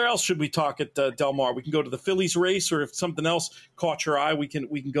 Where else should we talk at Del Mar? We can go to the Phillies race, or if something else caught your eye, we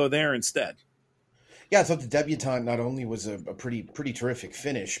can go there instead. Yeah, I thought the debutante not only was a pretty terrific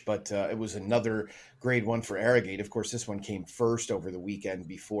finish, but it was another grade one for Arrogate. Of course, this one came first over the weekend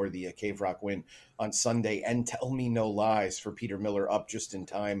before the Cave Rock win on Sunday. And Tell Me No Lies for Peter Miller, up just in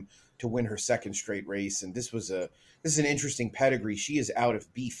time to win her second straight race. And this is an interesting pedigree. She is out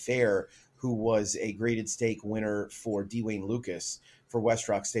of Be Fair, who was a graded stake winner for Dwayne Lucas for West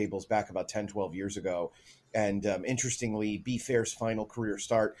Rock Stables back about 10, 12 years ago. And interestingly, Be Fair's final career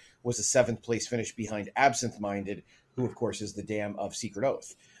start was a 7th place finish behind Absinthe Minded, who, of course, is the dam of Secret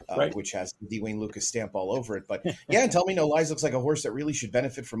Oath, right, which has the Dwayne Lucas stamp all over it. But yeah, Tell Me No Lies looks like a horse that really should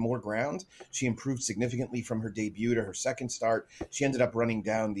benefit from more ground. She improved significantly from her debut to her second start. She ended up running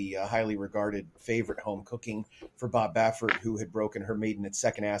down the highly regarded favorite Home Cooking for Bob Baffert, who had broken her maiden at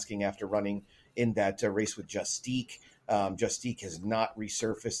second asking after running in that race with Justique. Justique has not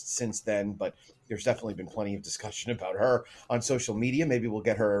resurfaced since then, but there's definitely been plenty of discussion about her on social media. Maybe we'll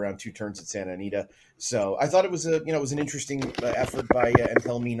get her around 2 turns at Santa Anita. So I thought it was it was an interesting effort by And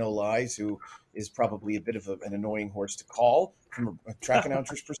Tell Me No Lies, who is probably a bit of an annoying horse to call from a track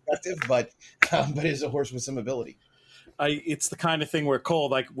announcer's perspective, but is a horse with some ability. It's the kind of thing where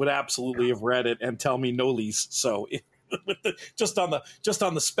Cole would absolutely have read it and Tell Me No Lies. So. Just on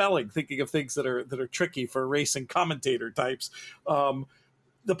the spelling, thinking of things that are tricky for racing commentator types.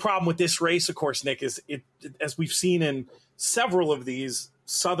 The problem with this race, of course, Nick, is it, as we've seen in several of these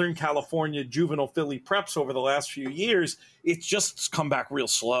Southern California juvenile filly preps over the last few years, it's just come back real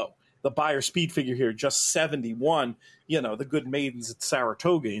slow. The buyer speed figure here, just 71. The good maidens at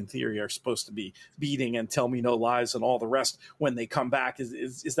Saratoga, in theory, are supposed to be beating And Tell Me No Lies and all the rest when they come back.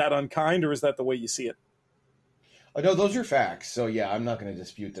 Is that unkind, or is that the way you see it? Oh, no, those are facts. So, yeah, I'm not going to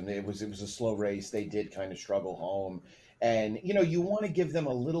dispute them. It was a slow race. They did kind of struggle home. And, you want to give them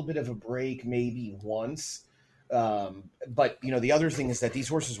a little bit of a break maybe once. But, the other thing is that these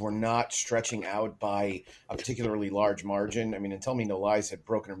horses were not stretching out by a particularly large margin. I mean, And Tell Me No Lies had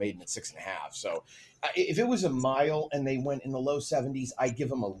broken her maiden at 6.5. So if it was a mile and they went in the low 70s, I give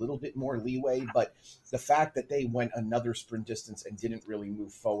them a little bit more leeway. But the fact that they went another sprint distance and didn't really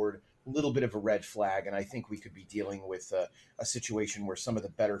move forward, a little bit of a red flag. And I think we could be dealing with a situation where some of the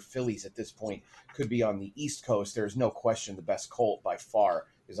better fillies at this point could be on the East Coast. There's no question the best colt by far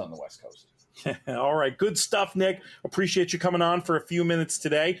is on the West Coast. All right. Good stuff, Nick. Appreciate you coming on for a few minutes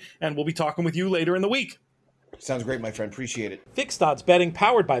today, and we'll be talking with you later in the week. Sounds great, my friend. Appreciate it. Fixed Odds Betting,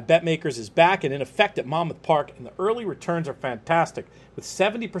 powered by BetMakers, is back and in effect at Monmouth Park, and the early returns are fantastic, with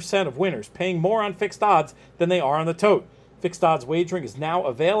 70% of winners paying more on fixed odds than they are on the tote. Fixed odds wagering is now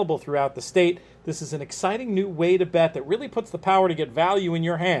available throughout the state. This is an exciting new way to bet that really puts the power to get value in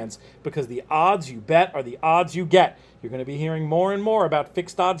your hands, because the odds you bet are the odds you get. You're going to be hearing more and more about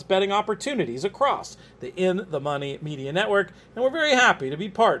fixed odds betting opportunities across the In the Money Media Network, and we're very happy to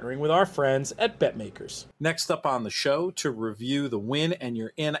be partnering with our friends at BetMakers. Next up on the show to review the win and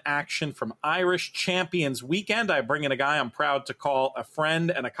you're in action from Irish Champions Weekend, I bring in a guy I'm proud to call a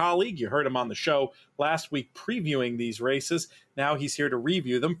friend and a colleague. You heard him on the show last week previewing these races. Now he's here to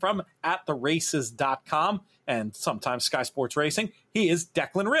review them from attheraces.com and sometimes Sky Sports Racing. He is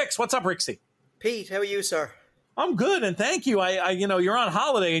Declan Ricks. What's up, Rixie? Pete, how are you, sir? I'm good, and thank you. I you're on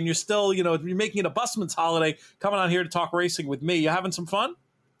holiday, and you're still, you're making it a busman's holiday, coming on here to talk racing with me. You having some fun?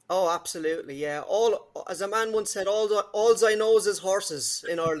 Oh, absolutely, yeah. As a man once said, all I know is horses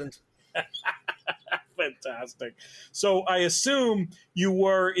in Ireland. Fantastic. So I assume you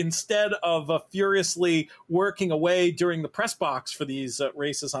were, instead of furiously working away during the press box for these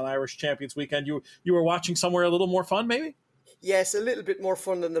races on Irish Champions Weekend, you were watching somewhere a little more fun, maybe? Yes, a little bit more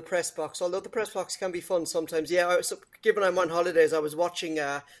fun than the press box, although the press box can be fun sometimes. Yeah, given I'm on holidays, I was watching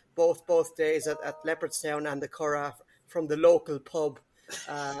both days at Leopardstown and the Curragh from the local pub,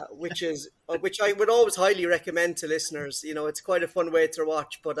 which I would always highly recommend to listeners. It's quite a fun way to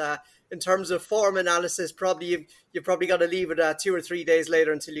watch, but in terms of form analysis, probably you've probably got to leave it 2 or 3 days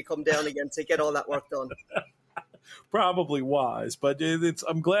later until you come down again to get all that work done. Probably wise, but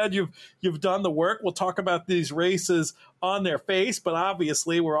I'm glad you've done the work. We'll talk about these races on their face, but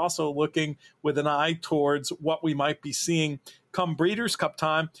obviously we're also looking with an eye towards what we might be seeing come Breeders' Cup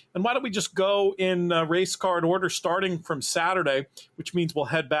time. And why don't we just go in race card order, starting from Saturday, which means we'll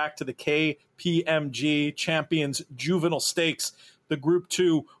head back to the KPMG Champions Juvenile Stakes. The Group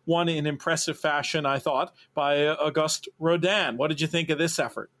 2 won in impressive fashion, I thought, by Auguste Rodin. What did you think of this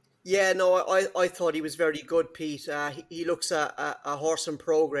effort? Yeah, no, I thought he was very good, Pete. He looks a horse in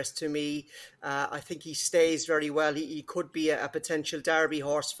progress to me. I think he stays very well. He could be a potential Derby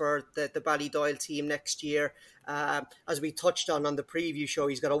horse for the Ballydoyle team next year. As we touched on the preview show,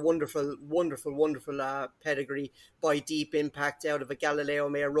 he's got a wonderful, wonderful, wonderful pedigree by Deep Impact out of a Galileo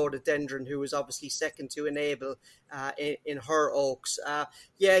mare, Rhododendron, who was obviously second to Enable in her Oaks.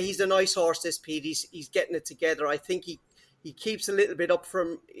 Yeah, he's a nice horse, this Pete. He's getting it together. I think he keeps a little bit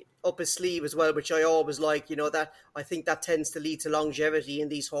up his sleeve as well, which I always like. That I think that tends to lead to longevity in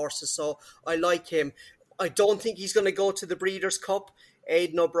these horses. So I like him. I don't think he's going to go to the Breeders' Cup.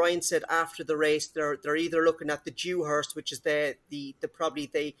 Aidan O'Brien said after the race they're either looking at the Dewhurst, which is the probably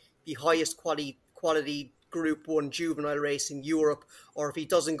the highest quality Group 1 juvenile race in Europe, or if he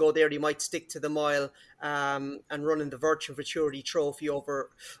doesn't go there, he might stick to the mile and run in the Virtue Futurity Trophy over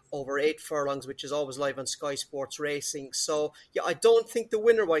 8 furlongs, which is always live on Sky Sports Racing. So, yeah, I don't think the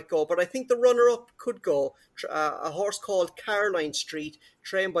winner might go, but I think the runner-up could go. A horse called Caroline Street,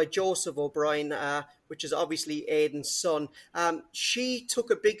 trained by Joseph O'Brien, which is obviously Aidan's son. She took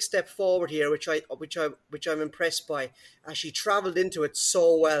a big step forward here, which I'm impressed by. She travelled into it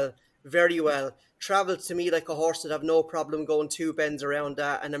so well, very well. Travelled to me like a horse that have no problem going 2 bends around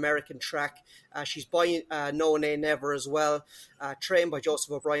an American track. She's by No Nay Never as well, trained by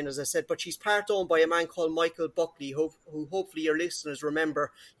Joseph O'Brien, as I said, but she's part owned by a man called Michael Buckley, who hopefully your listeners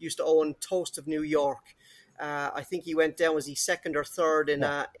remember used to own Toast of New York. I think he went down, was he second or third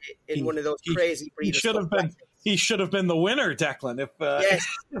in one of those crazy breeders? He should have been the winner, Declan. Yes,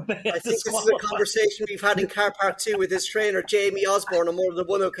 I think this is a conversation we've had in Car Park 2 with his trainer, Jamie Osborne, on more than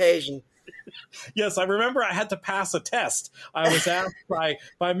one occasion. Yes, I remember I had to pass a test. I was asked by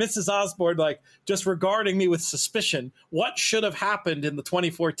Mrs. Osborne, just regarding me with suspicion, what should have happened in the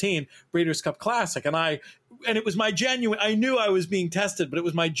 2014 Breeders' Cup Classic. And it was my genuine, I knew I was being tested, but it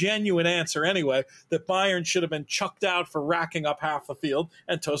was my genuine answer anyway, that Bayern should have been chucked out for racking up half the field,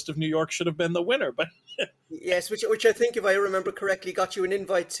 and Toast of New York should have been the winner. But yes, which I think, if I remember correctly, got you an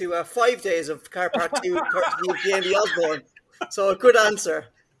invite to 5 days of Car Park 2 courtesy of Jamie Osborne. So a good answer.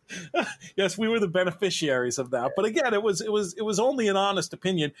 Yes, we were the beneficiaries of that. But again, it was only an honest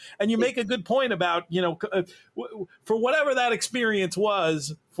opinion. And you make a good point about, for whatever that experience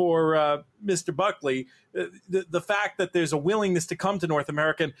was for Mr. Buckley, the fact that there's a willingness to come to North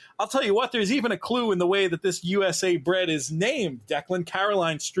America. And I'll tell you what, there's even a clue in the way that this USA bred is named, Declan.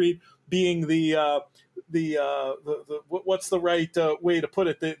 Caroline Street being the what's the right way to put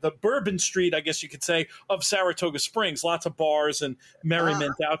it? The Bourbon Street, I guess you could say, of Saratoga Springs. Lots of bars and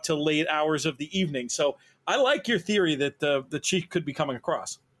merriment out till late hours of the evening. So I like your theory that the Chief could be coming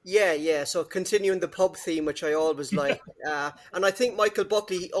across. Yeah. So continuing the pub theme, which I always like, and I think Michael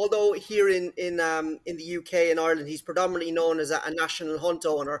Buckley, although here in the UK and Ireland, he's predominantly known as a national hunt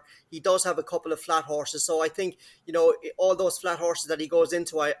owner. He does have a couple of flat horses, so I think all those flat horses that he goes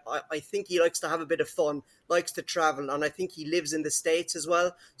into, I think he likes to have a bit of fun, likes to travel, and I think he lives in the States as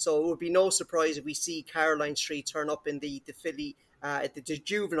well. So it would be no surprise if we see Caroline Street turn up in the filly, the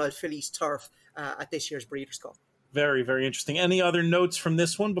juvenile fillies turf at this year's Breeders' Cup. Very, very interesting. Any other notes from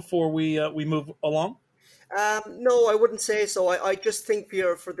this one before we move along? No, I wouldn't say so. I just think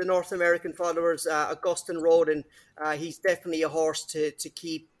here for the North American followers, Augustin Rodin, he's definitely a horse to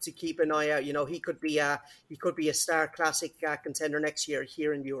keep an eye out. He could be a Star Classic contender next year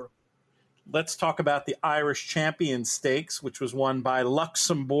here in Europe. Let's talk about the Irish Champion Stakes, which was won by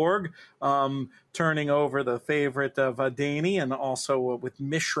Luxembourg, turning over the favorite Vadeni, and also with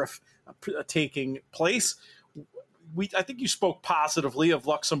Mishriff taking place. I think you spoke positively of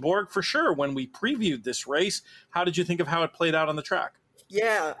Luxembourg for sure when we previewed this race. How did you think of how it played out on the track?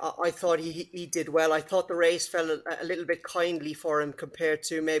 Yeah, I thought he did well. I thought the race fell a little bit kindly for him compared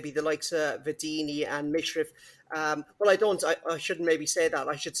to maybe the likes of Vadeni and Mishriff. I shouldn't maybe say that.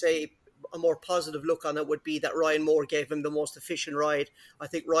 I should say a more positive look on it would be that Ryan Moore gave him the most efficient ride. I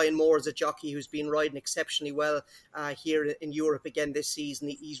think Ryan Moore is a jockey who's been riding exceptionally well here in Europe again this season.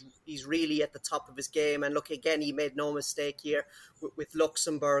 He's really at the top of his game, and look, again, he made no mistake here with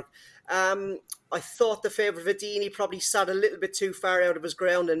Luxembourg. I thought the favourite Vadeni probably sat a little bit too far out of his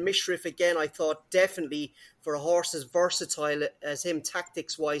ground, and Mishriff again, I thought definitely for a horse as versatile as him,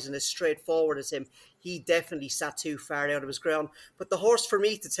 tactics-wise, and as straightforward as him, he definitely sat too far out of his ground. But the horse for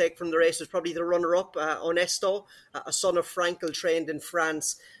me to take from the race was probably the runner-up, Onesto, a son of Frankel, trained in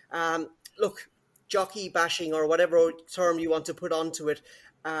France. Look, jockey bashing or whatever term you want to put onto it,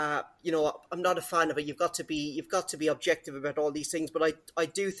 I'm not a fan of it. You've got to be objective about all these things. But I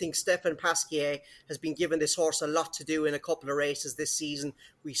do think Stefan Pasquier has been given this horse a lot to do in a couple of races this season.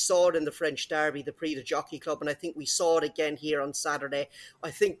 We saw it in the French Derby, the Prix de Jockey Club, and I think we saw it again here on Saturday. I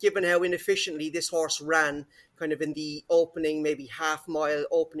think given how inefficiently this horse ran kind of in the opening, maybe half mile,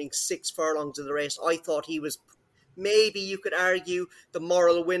 opening 6 furlongs of the race, I thought he was maybe, you could argue, the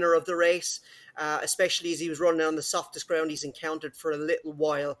moral winner of the race. Especially as he was running on the softest ground he's encountered for a little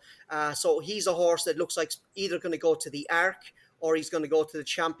while. So he's a horse that looks like either going to go to the Arc or he's going to go to the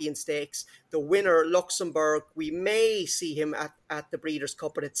Champion Stakes. The winner, Luxembourg, we may see him at the Breeders'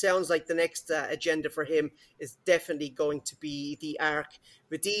 Cup, but it sounds like the next agenda for him is definitely going to be the Arc.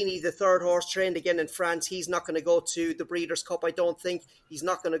 Vedini, the third horse, trained again in France, he's not going to go to the Breeders' Cup, I don't think. He's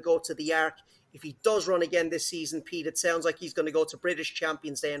not going to go to the Arc. If he does run again this season, Pete, it sounds like he's going to go to British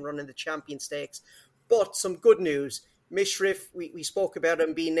Champions Day and run in the Champion Stakes. But some good news. Mishrif, we spoke about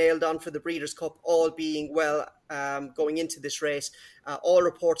him being nailed on for the Breeders' Cup, all being well going into this race. All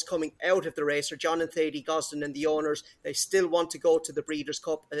reports coming out of the race are John and Thady Gosden and the owners. They still want to go to the Breeders'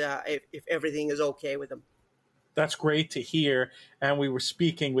 Cup if everything is okay with them. That's great to hear. And we were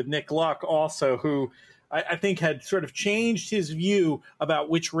speaking with Nick Luck also, who I think had sort of changed his view about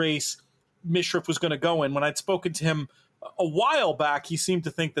which race Mishrif was going to go in. When I'd spoken to him a while back, he seemed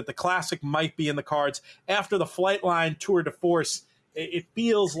to think that the Classic might be in the cards. After the Flightline Tour de Force, it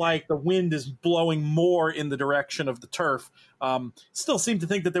feels like the wind is blowing more in the direction of the turf. Still seem to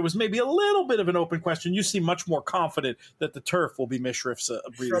think that there was maybe a little bit of an open question. You seem much more confident that the turf will be Mishrif's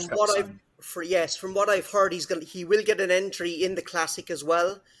Breeders' Cup. From what I've heard, he will get an entry in the Classic as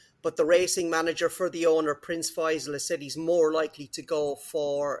well. But the racing manager for the owner, Prince Faisal, has said he's more likely to go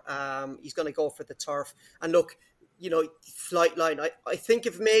for, he's going to go for the turf. And look, Flightline, I think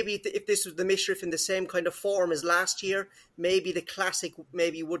if this was the Mishrif in the same kind of form as last year, maybe the Classic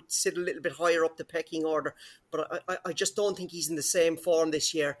maybe would sit a little bit higher up the pecking order. But I just don't think he's in the same form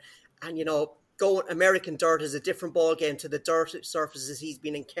this year. And, going American Dirt is a different ballgame to the dirt surfaces he's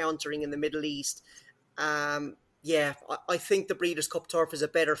been encountering in the Middle East. Yeah, I think the Breeders' Cup turf is a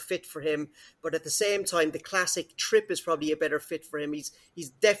better fit for him. But at the same time, the Classic Trip is probably a better fit for him. He's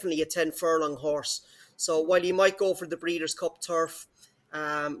definitely a 10 furlong horse. So while he might go for the Breeders' Cup turf,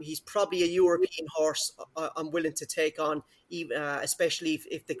 he's probably a European horse I'm willing to take on, especially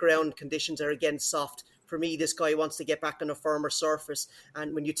if the ground conditions are again soft. For me, this guy wants to get back on a firmer surface.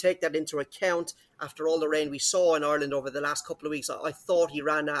 And when you take that into account, after all the rain we saw in Ireland over the last couple of weeks, I thought he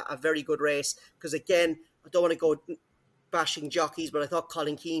ran a very good race. Because again, I don't want to go bashing jockeys, but I thought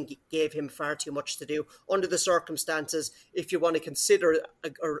Colin Keane gave him far too much to do. Under the circumstances, if you want to consider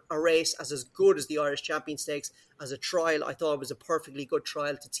a race as good as the Irish Champion Stakes as a trial, I thought it was a perfectly good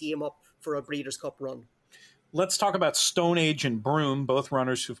trial to tee him up for a Breeders' Cup run. Let's talk about Stone Age and Broome, both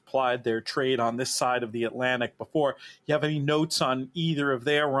runners who've plied their trade on this side of the Atlantic before. You have any notes on either of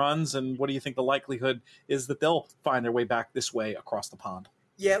their runs, and what do you think the likelihood is that they'll find their way back this way across the pond?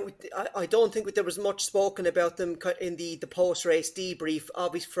 Yeah, I don't think there was much spoken about them in the post-race debrief,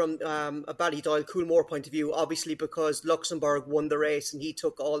 obviously from a Ballydoyle Coolmore point of view, obviously because Luxembourg won the race and he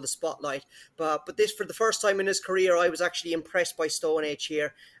took all the spotlight. But this, for the first time in his career, I was actually impressed by Stone Age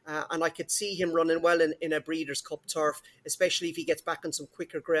here. And I could see him running well in a Breeders' Cup turf, especially if he gets back on some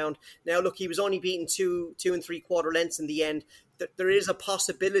quicker ground. Now, look, he was only beaten 2 3/4 lengths in the end. There is a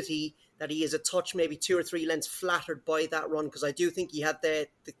possibility that he is a touch, maybe 2 or 3 lengths flattered by that run, because I do think he had the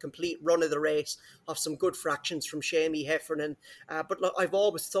complete run of the race of some good fractions from Shamie Heffernan. But look, I've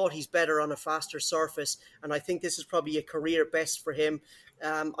always thought he's better on a faster surface, and I think this is probably a career best for him.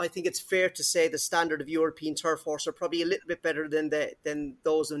 I think it's fair to say the standard of European turf horse are probably a little bit better than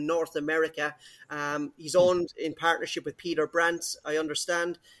those in North America. He's owned in partnership with Peter Brandt, I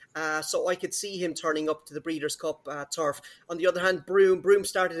understand. So I could see him turning up to the Breeders' Cup turf. On the other hand, Broome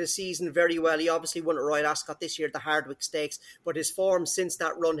started his season very well. He obviously won at Royal Ascot this year, the Hardwick Stakes, but his form since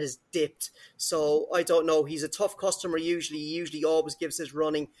that run has dipped. So I don't know. He's a tough customer usually. He usually always gives his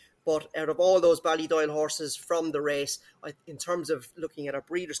running. But out of all those Ballydoyle horses from the race, in terms of looking at a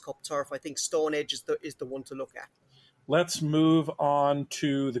Breeders' Cup turf, I think Stone Age is the one to look at. Let's move on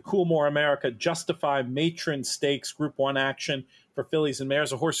to the Coolmore America Justify Matron Stakes Group 1 action for fillies and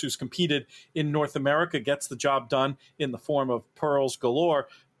mares. A horse who's competed in North America gets the job done in the form of Pearls Galore,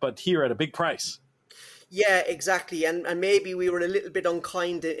 but here at a big price. Yeah, exactly. And maybe we were a little bit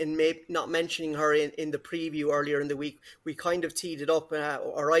unkind in maybe not mentioning her in the preview earlier in the week. We kind of teed it up,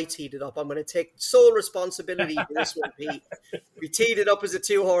 or I teed it up. I'm going to take sole responsibility for this one, Pete. We teed it up as a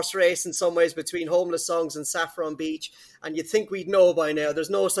 2-horse race in some ways between Homeless Songs and Saffron Beach. And you'd think we'd know by now. There's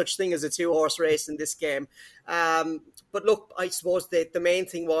no such thing as a 2-horse race in this game. But look, I suppose the main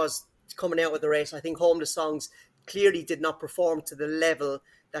thing was coming out of the race. I think Homeless Songs clearly did not perform to the level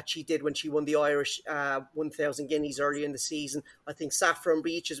that she did when she won the Irish 1,000 guineas earlier in the season. I think Saffron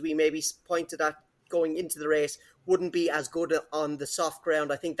Beach, as we maybe pointed at going into the race, wouldn't be as good on the soft ground.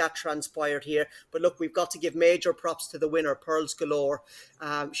 I think that transpired here. But look, we've got to give major props to the winner, Pearls Galore.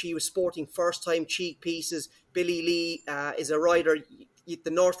 She was sporting first-time cheek pieces. Billy Lee is a rider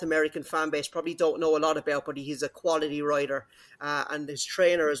the North American fan base probably don't know a lot about, but he's a quality rider. And his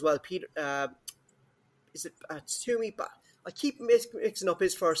trainer as well, Peter... is it Toomey? I keep mixing up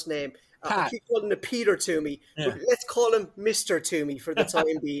his first name. I keep calling him Peter Toomey. Yeah. But let's call him Mr. Toomey for the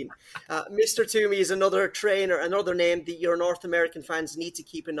time being. Mr. Toomey is another trainer, another name that your North American fans need to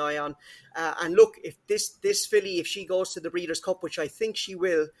keep an eye on. And look, if this filly, if she goes to the Breeders' Cup, which I think she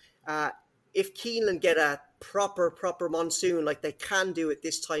will, if Keeneland get a proper monsoon like they can do at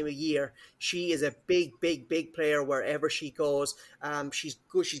this time of year, she is a big player wherever she goes. She's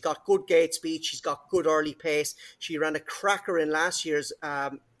good. She's got good gate speed. She's got good early pace. She ran a cracker in last year's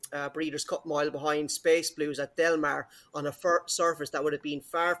Breeders' Cup Mile behind Space Blues at Del Mar on a surface that would have been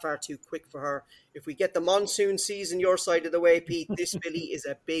far too quick for her. If we get the monsoon season your side of the way, Pete, this filly is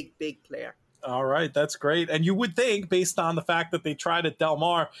a big player. All right, that's great. And you would think, based on the fact that they tried at Del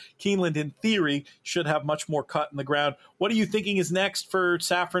Mar, Keeneland, in theory, should have much more cut in the ground. What are you thinking is next for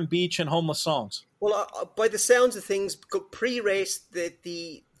Saffron Beach and Homeless Songs? Well, by the sounds of things, pre-race,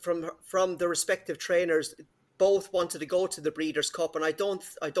 from the respective trainers, both wanted to go to the Breeders' Cup, and I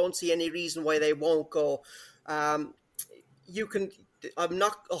don't see any reason why they won't go. I'm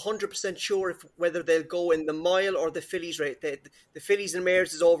not 100% sure whether they'll go in the mile or the fillies rate. The fillies and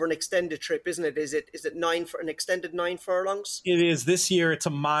mares is over an extended trip, isn't it? Is it an extended 9 furlongs? It is. This year it's a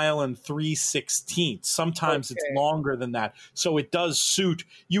 1 3/16. Sometimes it's longer than that. So it does suit.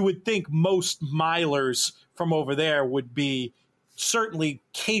 You would think most milers from over there would be certainly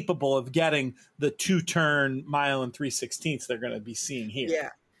capable of getting the 2-turn 1 3/16 they're going to be seeing here. Yeah.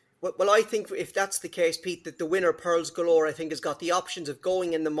 Well, I think if that's the case, Pete, that the winner, Pearls Galore, I think has got the options of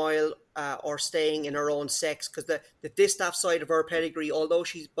going in the mile or staying in her own sex, because the distaff side of her pedigree, although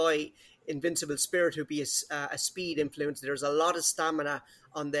she's by Invincible Spirit, who'd be a speed influence, there's a lot of stamina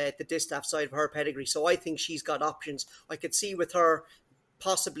on the distaff side of her pedigree. So I think she's got options. I could see with her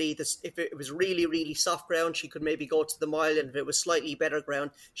possibly if it was really soft ground, she could maybe go to the mile, and if it was slightly better ground,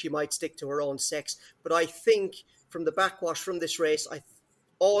 she might stick to her own sex. But I think from the backwash from this race,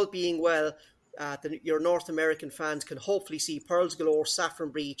 all being well, your North American fans can hopefully see Pearls Galore, Saffron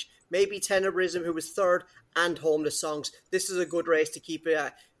Beach, maybe Tenebrism, who was third, and Homeless Songs. This is a good race to keep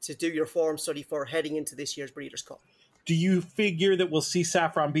to do your form study for heading into this year's Breeders' Cup. Do you figure that we'll see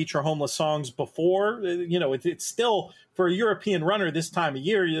Saffron Beach or Homeless Songs before? It's still, for a European runner this time of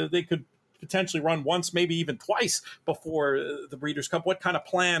year, they could potentially run once, maybe even twice before the Breeders' Cup. What kind of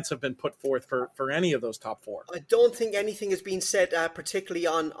plans have been put forth for any of those top 4? I don't think anything has been said particularly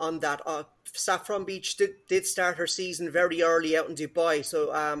on that. Saffron Beach did start her season very early out in Dubai.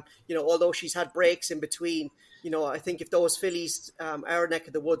 So, although she's had breaks in between, I think if those fillies, our neck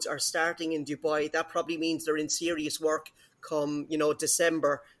of the woods, are starting in Dubai, that probably means they're in serious work come,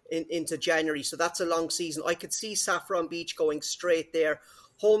 December into January. So that's a long season. I could see Saffron Beach going straight there.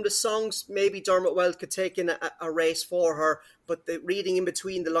 Homeless Songs, maybe Dermot Weld could take in a race for her, but the reading in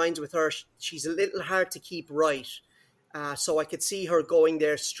between the lines with her, she's a little hard to keep right. So I could see her going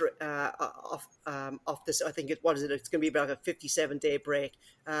there off this. I think it's going to be about a 57-day break.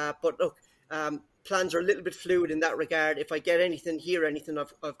 But look, plans are a little bit fluid in that regard. If I hear anything,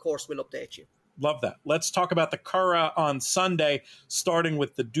 of course, we'll update you. Love that. Let's talk about the Curragh on Sunday, starting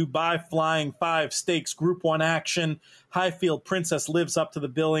with the Dubai Flying 5 Stakes Group 1 action. Highfield Princess lives up to the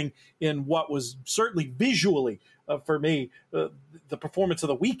billing in what was certainly visually, for me, the performance of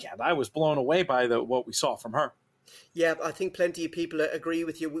the weekend. I was blown away by what we saw from her. Yeah, I think plenty of people agree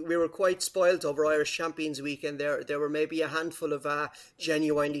with you. We were quite spoiled over Irish Champions Weekend. There were maybe a handful of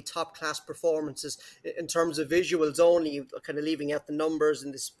genuinely top-class performances in terms of visuals only, kind of leaving out the numbers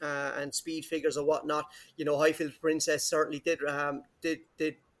and speed figures and whatnot. Highfield Princess certainly did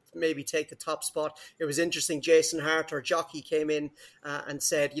maybe take the top spot. It was interesting. Jason Hart, our jockey, came in and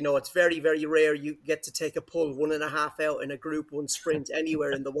said, it's very, very rare you get to take a pull 1.5 out in a Group 1 sprint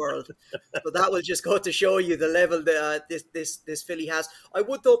anywhere in the world. So that will just go to show you the level that this filly has. I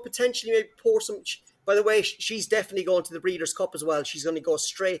would, though, potentially maybe pour some By the way, she's definitely going to the Breeders' Cup as well. She's going to go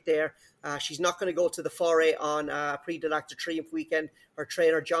straight there. She's not going to go to the foray on Prix de l'Arc de Triomphe weekend. Her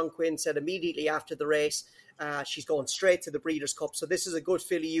trainer, John Quinn, said immediately after the race, she's going straight to the Breeders' Cup. So this is a good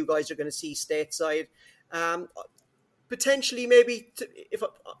filly you guys are going to see stateside. Potentially, maybe,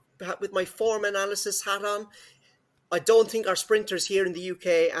 with my form analysis hat on, I don't think our sprinters here in the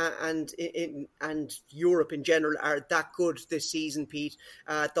UK and Europe in general are that good this season, Pete.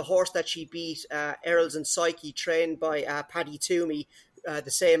 The horse that she beat, Earls and Psyche, trained by Paddy Toomey, the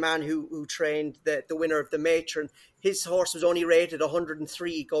same man who trained the winner of the Matron, his horse was only rated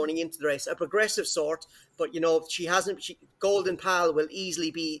 103 going into the race. A progressive sort, but Golden Pal will easily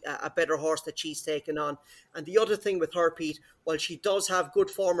be a better horse that she's taken on. And the other thing with her, Pete, while she does have good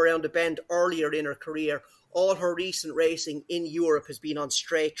form around the bend earlier in her career, all her recent racing in Europe has been on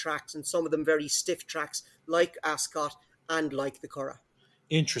straight tracks, and some of them very stiff tracks like Ascot and like the Curragh.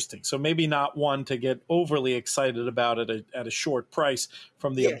 Interesting. So maybe not one to get overly excited about at a short price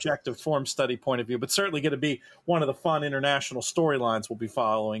from the objective form study point of view, but certainly going to be one of the fun international storylines we'll be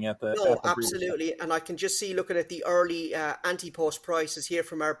following at the absolutely. And I can just see, looking at the early anti-post prices here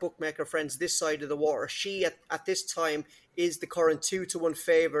from our bookmaker friends this side of the water, she at this time is the current 2-1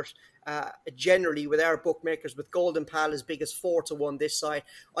 favourite. Generally with our bookmakers, with Golden Pal as big as 4-1 this side.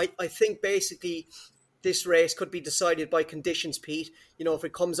 I think basically this race could be decided by conditions, Pete. If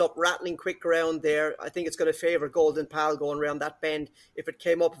it comes up rattling quick around there, I think it's going to favour Golden Pal going around that bend. If it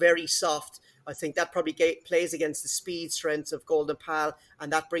came up very soft, I think that probably plays against the speed strengths of Golden Pal,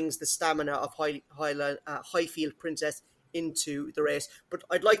 and that brings the stamina of Highfield Princess into the race. But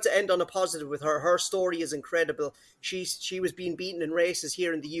I'd like to end on a positive with her. Her story is incredible. She was being beaten in races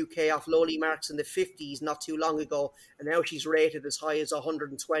here in the UK off lowly marks in the 50s not too long ago, and now she's rated as high as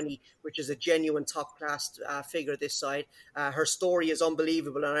 120, which is a genuine top class figure this side. Her story is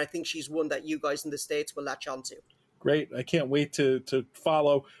unbelievable, and I think she's one that you guys in the States will latch onto. Great. I can't wait to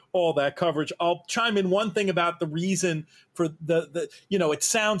follow all that coverage. I'll chime in one thing about the reason for it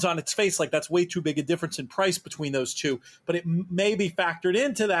sounds on its face like that's way too big a difference in price between those two, but it may be factored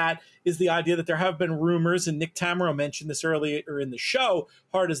into that is the idea that there have been rumors, and Nick Tamero mentioned this earlier in the show,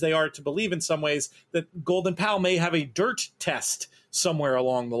 hard as they are to believe in some ways, that Golden Pal may have a dirt test somewhere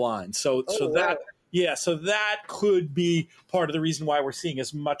along the line. So that could be part of the reason why we're seeing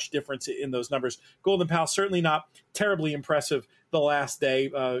as much difference in those numbers. Golden Pal certainly not terribly impressive the last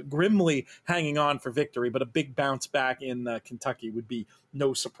day, grimly hanging on for victory, but a big bounce back in Kentucky would be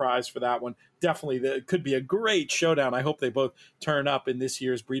no surprise for that one. Definitely, it could be a great showdown. I hope they both turn up in this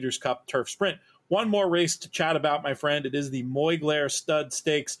year's Breeders' Cup Turf Sprint. One more race to chat about, my friend. It is the Moyglare Stud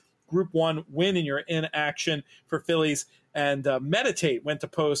Stakes Group 1 win, and you're in action for fillies. And Meditate went to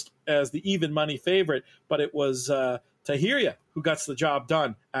post as the even money favorite, but it was Tahiria who got the job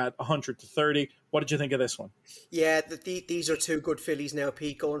done at 100-30. What did you think of this one? Yeah, these are two good fillies now,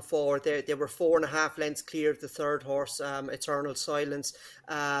 Pete, going forward. They were 4.5 lengths clear of the third horse, Eternal Silence.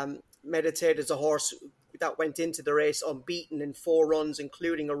 Meditate is a horse that went into the race unbeaten in 4 runs,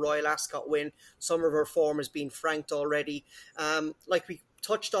 including a Royal Ascot win. Some of her form has been franked already. Like we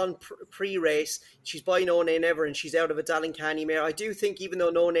touched on pre-race, she's by No Nay Never, and she's out of a Dalincanny mare. I do think, even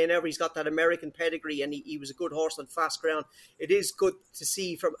though No Nay Never, he's got that American pedigree and he was a good horse on fast ground, it is good to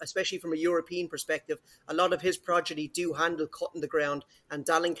see, especially from a European perspective, a lot of his progeny do handle cutting the ground, and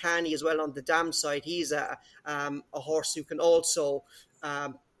Dalincanny as well on the dam side. He's a horse who can also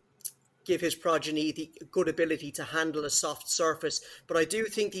give his progeny the good ability to handle a soft surface. But I do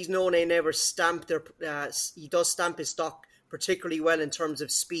think these No Nay Never he does stamp his stock particularly well in terms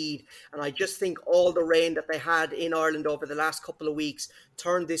of speed. And I just think all the rain that they had in Ireland over the last couple of weeks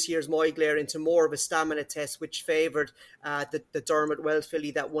turned this year's Moyglare into more of a stamina test, which favoured the Dermot Wells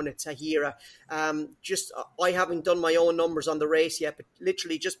filly that won at Tahira. I haven't done my own numbers on the race yet, but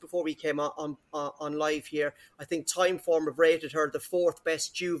literally just before we came on live here, I think Timeform have rated her the 4th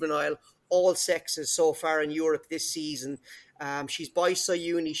best juvenile, all sexes so far in Europe this season. She's by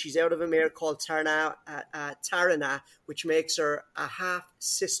Sayuni. She's out of a mare called Tarana, which makes her a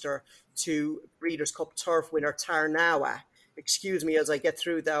half-sister to Breeders' Cup Turf winner Tarnawa. Excuse me as I get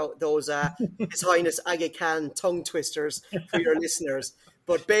through those His Highness Aga Khan tongue twisters for your listeners.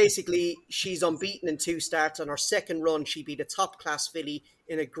 But basically, she's unbeaten in 2 starts. On her second run, she beat a top-class filly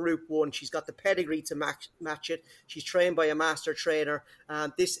in a Group 1. She's got the pedigree to match it. She's trained by a master trainer.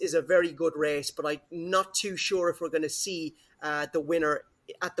 This is a very good race, but I'm not too sure if we're going to see the winner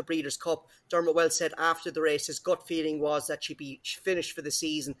at the Breeders' Cup. Dermot Wells said after the race, his gut feeling was that she'd be finished for the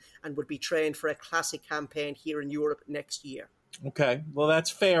season and would be trained for a classic campaign here in Europe next year. Okay, well, that's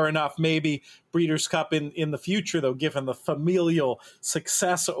fair enough. Maybe Breeders' Cup in the future, though, given the familial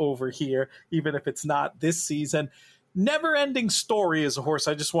success over here, even if it's not this season. Never Ending Story is a horse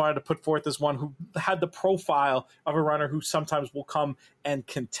I just wanted to put forth as one who had the profile of a runner who sometimes will come and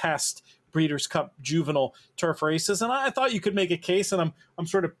contest Breeders' Cup juvenile turf races. And I thought you could make a case, and I'm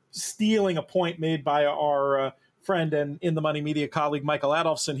sort of stealing a point made by our friend and In the Money media colleague Michael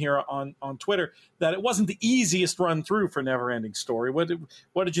Adolphson here on Twitter, that it wasn't the easiest run through for Never Ending Story. What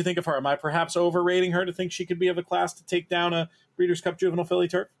did you think of her? Am I perhaps overrating her to think she could be of a class to take down a Breeders' Cup Juvenile filly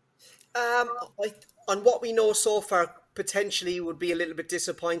turf? On what we know so far, potentially would be a little bit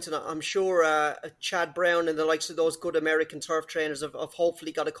disappointing. I'm sure Chad Brown and the likes of those good American turf trainers have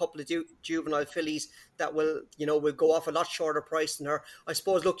hopefully got a couple of juvenile fillies that will go off a lot shorter price than her. I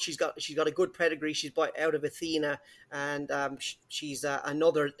suppose, look, she's got a good pedigree. She's out of Athena, and she's a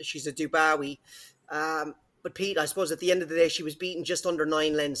Dubawi. But Pete, I suppose at the end of the day, she was beaten just under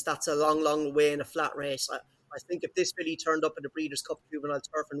 9 lengths. That's a long, long way in a flat race. I think if this filly turned up at the Breeders' Cup Juvenile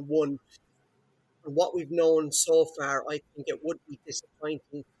Turf and won, from what we've known so far, I think it would be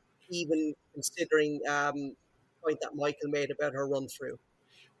disappointing, even considering the point that Michael made about her run through.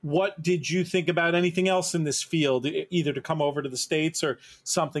 What did you think about anything else in this field, either to come over to the States or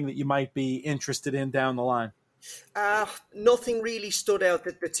something that you might be interested in down the line? Nothing really stood out.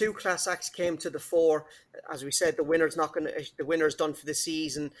 The 2 Class Acts came to the fore. As we said, the winner's done for the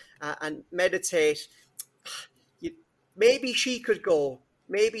season. And Meditate, maybe she could go.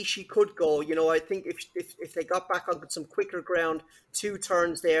 I think if they got back on some quicker ground, 2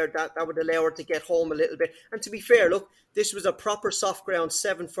 turns there, that would allow her to get home a little bit. And to be fair, look, this was a proper soft ground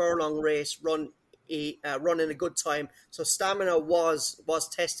 7 furlong race run in a good time. So stamina was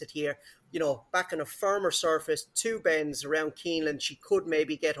tested here. Back on a firmer surface, 2 bends around Keeneland, she could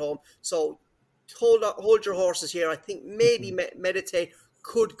maybe get home. So hold your horses here. I think maybe Meditate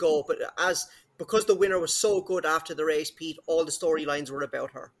could go, but because the winner was so good after the race, Pete, all the storylines were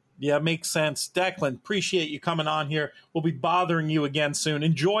about her. Yeah, makes sense. Declan, appreciate you coming on here. We'll be bothering you again soon.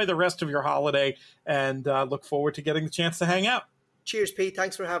 Enjoy the rest of your holiday, and look forward to getting the chance to hang out. Cheers, Pete.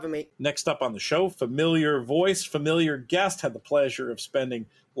 Thanks for having me. Next up on the show, familiar voice, familiar guest. Had the pleasure of spending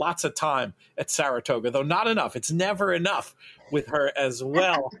lots of time at Saratoga, though not enough. It's never enough with her as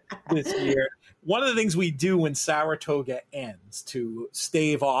well this year. One of the things we do when Saratoga ends to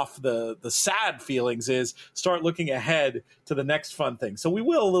stave off the sad feelings is start looking ahead to the next fun thing. So we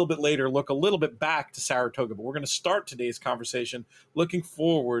will a little bit later look a little bit back to Saratoga, but we're going to start today's conversation looking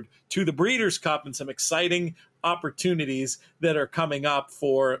forward to the Breeders' Cup and some exciting opportunities that are coming up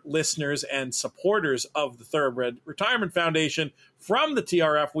for listeners and supporters of the Thoroughbred Retirement Foundation. From the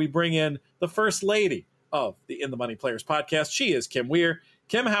TRF, we bring in the First Lady of the In the Money Players podcast. She is Kim Weir.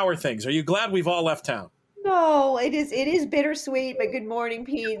 Kim, how are things? Are you glad we've all left town? No, it is bittersweet, but good morning,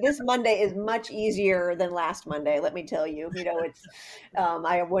 Pete. This Monday is much easier than last Monday, let me tell you. It's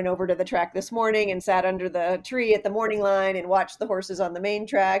I went over to the track this morning and sat under the tree at the morning line and watched the horses on the main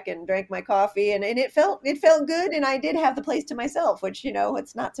track and drank my coffee, and it felt good, and I did have the place to myself, which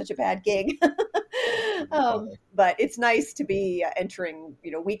it's not such a bad gig. But it's nice to be entering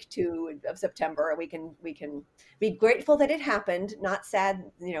week 2 of September. We can be grateful that it happened, not sad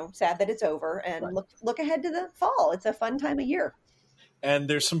sad that it's over, and right. look ahead to the fall. It's a fun time of year. And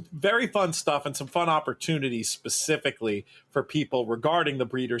there's some very fun stuff and some fun opportunities specifically for people regarding the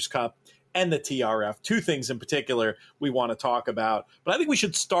Breeders' Cup and the TRF. 2 things in particular we want to talk about. But I think we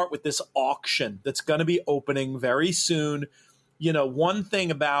should start with this auction that's going to be opening very soon. One thing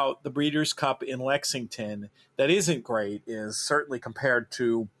about the Breeders' Cup in Lexington that isn't great is certainly compared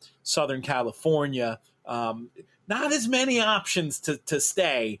to Southern California, not as many options to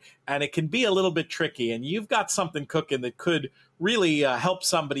stay, and it can be a little bit tricky. And you've got something cooking that could really help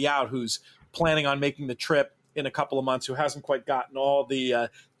somebody out who's planning on making the trip in a couple of months, who hasn't quite gotten all the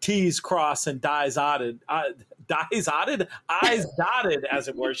T's crossed and I's dotted, as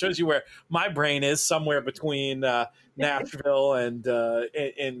it were. It shows you where my brain is, somewhere between Nashville and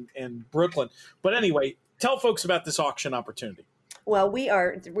Brooklyn. But anyway, tell folks about this auction opportunity. Well, we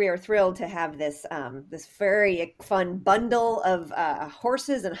are thrilled to have this very fun bundle of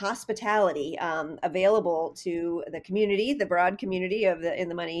horses and hospitality available to the community, the broad community of the In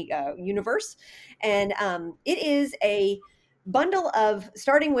the Money universe, and it is a bundle of,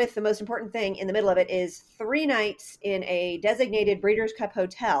 starting with the most important thing in the middle of it, is 3 nights in a designated Breeders' Cup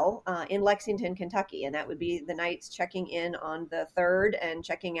hotel in Lexington, Kentucky, and that would be the nights checking in on the 3rd and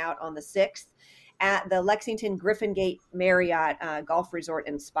checking out on the 6th. At the Lexington Griffin Gate Marriott Golf Resort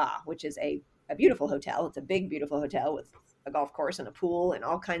and Spa, which is a beautiful hotel. It's a big, beautiful hotel with a golf course and a pool and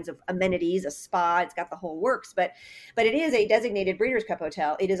all kinds of amenities, a spa. It's got the whole works, but it is a designated Breeders' Cup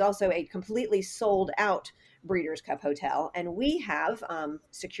hotel. It is also a completely sold out Breeders' Cup hotel, and we have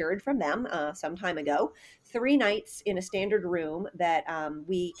secured from them some time ago 3 nights in a standard room that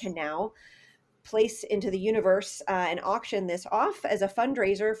we can now place into the universe and auction this off as a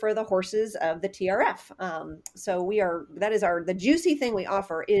fundraiser for the horses of the TRF. So the juicy thing we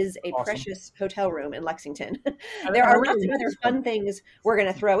offer is a Awesome. Precious hotel room in Lexington. There are lots of other fun things we're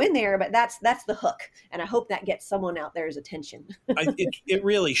going to throw in there, but that's the hook. And I hope that gets someone out there's attention. It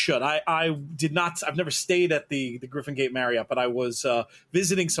really should. I've never stayed at the Griffin Gate Marriott, but I was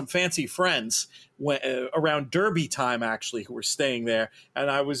visiting some fancy friends around Derby time, actually, who were staying there. And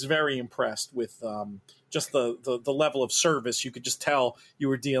I was very impressed with just the level of service. You could just tell you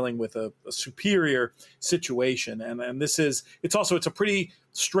were dealing with a superior situation. And it's a pretty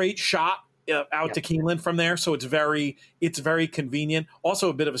straight shot out to Keeneland from there, so it's very convenient. Also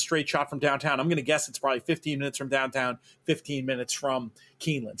a bit of a straight shot from downtown. I'm going to guess it's probably 15 minutes from downtown, 15 minutes from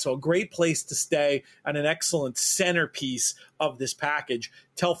Keeneland. So a great place to stay and an excellent centerpiece of this package.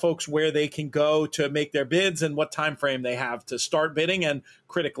 Tell folks where they can go to make their bids and what time frame they have to start bidding and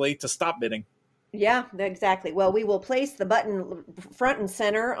critically to stop bidding. Yeah, exactly. Well, we will place the button front and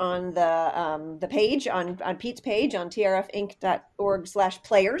center on the page, on Pete's page on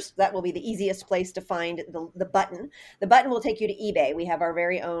trfinc.org/players. That will be the easiest place to find the button. The button will take you to eBay. We have our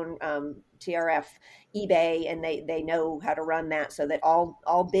very own TRF eBay, and they know how to run that so that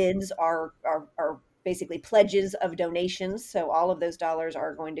all bids are basically pledges of donations. So all of those dollars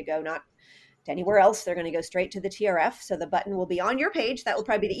are going to go not to anywhere else. They're going to go straight to the TRF. So the button will be on your page. That will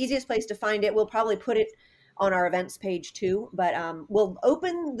probably be the easiest place to find it. We'll probably put it on our events page too, but we'll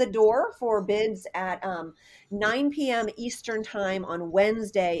open the door for bids at 9 p.m. Eastern time on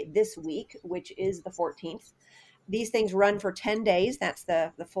Wednesday this week, which is the 14th. These things run for 10 days. That's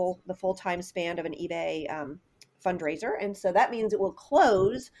the full time span of an eBay fundraiser. And so that means it will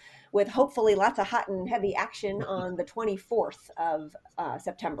close with hopefully lots of hot and heavy action on the 24th of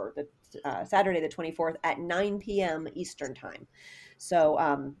September, Saturday the 24th at 9 p.m. Eastern time.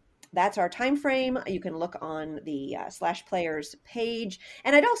 So that's our time frame. You can look on the /players page.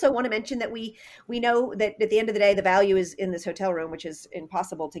 And I'd also want to mention that we know that at the end of the day, the value is in this hotel room, which is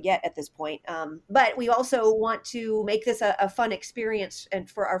impossible to get at this point. But we also want to make this a fun experience. And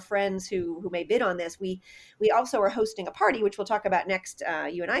for our friends who may bid on this, we also are hosting a party, which we'll talk about next,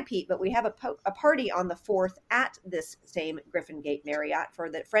 you and I, Pete. But we have a party on the 4th at this same Griffin Gate Marriott for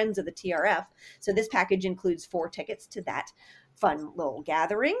the Friends of the TRF. So this package includes 4 tickets to that fun little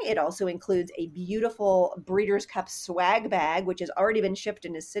gathering. It also includes a beautiful Breeders' Cup swag bag, which has already been shipped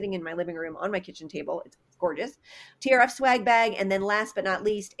and is sitting in my living room on my kitchen table. It's gorgeous. TRF swag bag. And then last but not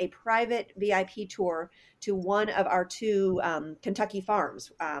least, a private VIP tour to one of our 2 Kentucky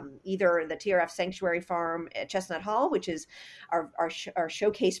farms, either the TRF Sanctuary Farm at Chestnut Hall, which is our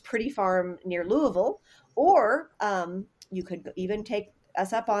showcase pretty farm near Louisville, or you could even take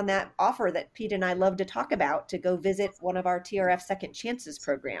us up on that offer that Pete and I love to talk about, to go visit one of our TRF Second Chances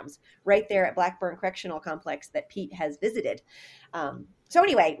programs right there at Blackburn Correctional Complex that Pete has visited. So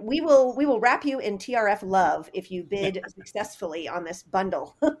anyway, we will wrap you in TRF love if you bid successfully on this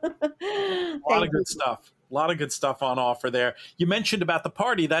bundle. A lot of good stuff. A lot of good stuff on offer there. You mentioned about the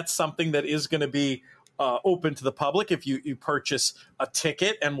party. That's something that is going to be open to the public if you purchase a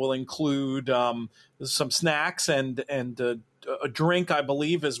ticket, and will include some snacks and a drink, I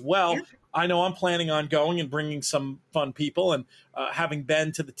believe, as well. Yeah. I know I'm planning on going and bringing some fun people, and having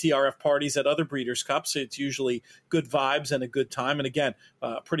been to the TRF parties at other Breeders' Cups, it's usually good vibes and a good time. And again,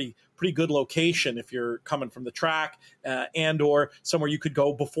 pretty good location if you're coming from the track and or somewhere you could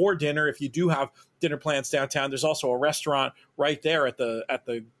go before dinner if you do have dinner plans downtown. There's also a restaurant right there at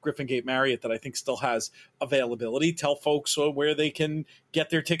the Griffin Gate Marriott that I think still has availability. Tell folks where they can get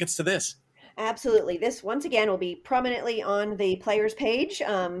their tickets to this. Absolutely. This, once again, will be prominently on the Players page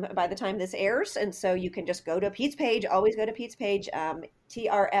by the time this airs. And so you can just go to Pete's page, always go to Pete's page,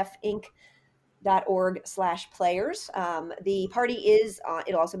 trfinc.org/players. The party is,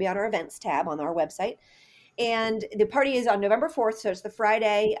 it'll also be on our events tab on our website. And the party is on November 4th, so it's the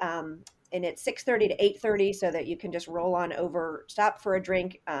Friday, and it's 6:30 to 8:30, so that you can just roll on over, stop for a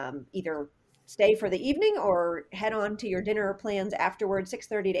drink, either stay for the evening or head on to your dinner plans afterwards,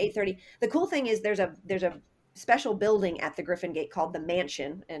 6:30 to 8:30. The cool thing is there's a special building at the Griffin Gate called the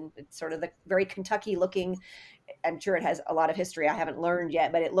Mansion, and it's sort of the very Kentucky looking. I'm sure it has a lot of history I haven't learned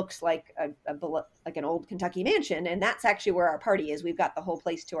yet, but it looks like like an old Kentucky mansion, and that's actually where our party is. We've got the whole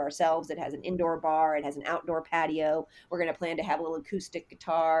place to ourselves. It has an indoor bar, it has an outdoor patio. We're going to plan to have a little acoustic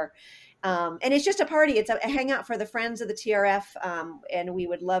guitar And it's just a party. It's a hangout for the friends of the TRF, and we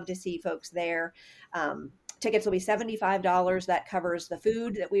would love to see folks there. Tickets will be $75. That covers the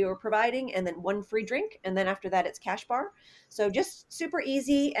food that we were providing, and then one free drink. And then after that, it's cash bar. So just super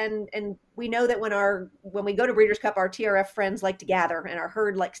easy. And we know that when we go to Breeders' Cup, our TRF friends like to gather, and our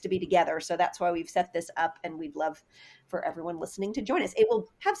herd likes to be together. So that's why we've set this up, and we'd love for everyone listening to join us. It will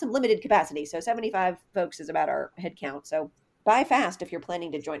have some limited capacity. So 75 folks is about our head count. So buy fast if you're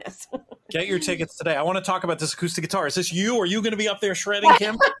planning to join us. Get your tickets today. I want to talk about this acoustic guitar. Is this you? Are you going to be up there shredding,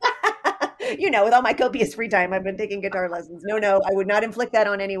 Kim? With all my copious free time, I've been taking guitar lessons. No, I would not inflict that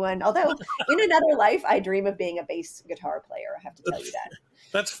on anyone. Although in another life, I dream of being a bass guitar player. I have to tell you that.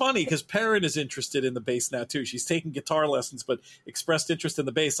 That's funny because Perrin is interested in the bass now too. She's taking guitar lessons, but expressed interest in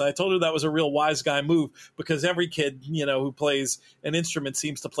the bass. And I told her that was a real wise guy move because every kid, who plays an instrument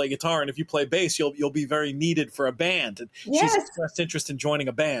seems to play guitar. And if you play bass, you'll be very needed for a band. And yes. She's expressed interest in joining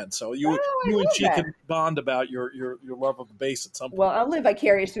a band. So you and she can bond about your love of the bass at some point. Well, I'll live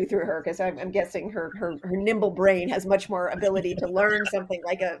vicariously through her because I'm guessing her nimble brain has much more ability to learn something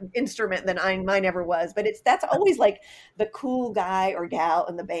like an instrument than mine ever was. But that's always like the cool guy or gal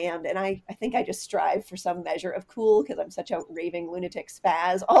in the band, and I think I just strive for some measure of cool because I'm such a raving lunatic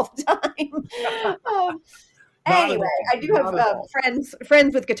spaz all the time. Anyway, I do have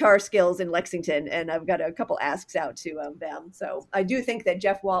friends with guitar skills in Lexington, and I've got a couple asks out to them. So I do think that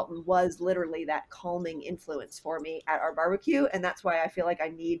Jeff Walton was literally that calming influence for me at our barbecue, and that's why I feel like I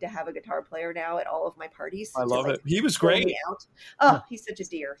need to have a guitar player now at all of my parties. I love it. He was great. Oh, he's such a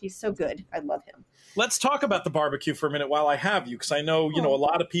dear. He's so good. I love him. Let's talk about the barbecue for a minute while I have you, because I know a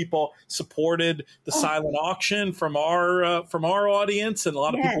lot of people supported the silent auction from our audience, and a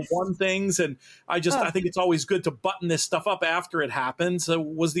lot of people won things, and I think it's always good to button this stuff up after it happens.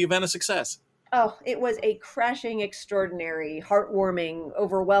 Was the event a success? Oh, it was a crashing, extraordinary, heartwarming,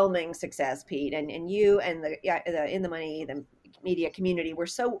 overwhelming success, Pete. And you and the In the Money, the media community were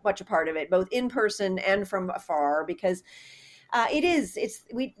so much a part of it, both in person and from afar, because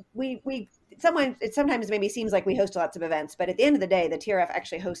it sometimes maybe seems like we host lots of events, but at the end of the day, the TRF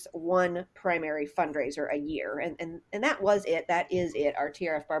actually hosts one primary fundraiser a year. And that was it. That is it, our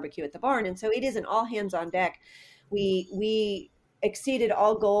TRF barbecue at the barn. And so it is an all hands on deck. We exceeded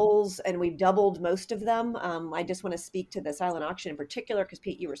all goals and we've doubled most of them. I just want to speak to the silent auction in particular, because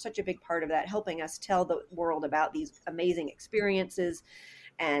Pete, you were such a big part of that, helping us tell the world about these amazing experiences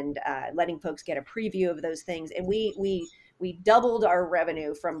and letting folks get a preview of those things. And we doubled our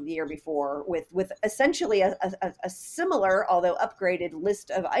revenue from the year before with essentially a similar, although upgraded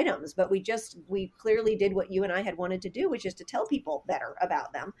list of items. But we clearly did what you and I had wanted to do, which is to tell people better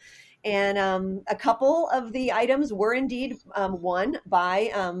about them. And a couple of the items were indeed won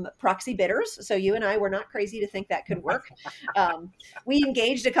by proxy bidders. So you and I were not crazy to think that could work. We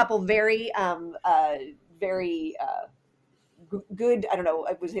engaged a couple very good, I don't know,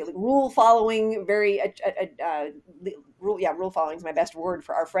 it was like rule following, rule following is my best word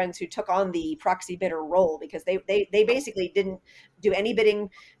for our friends who took on the proxy bidder role, because they basically didn't do any bidding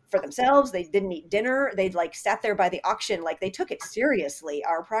for themselves. They didn't eat dinner. They'd sat there by the auction. They took it seriously,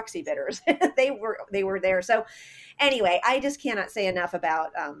 our proxy bidders. they were there. So anyway, I just cannot say enough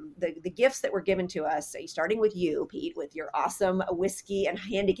about the gifts that were given to us, starting with you, Pete, with your awesome whiskey and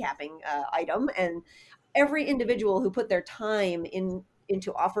handicapping item, and every individual who put their time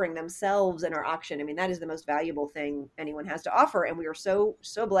into offering themselves in our auction. I mean, that is the most valuable thing anyone has to offer. And we are so,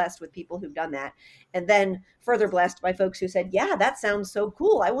 so blessed with people who've done that. And then further blessed by folks who said, yeah, that sounds so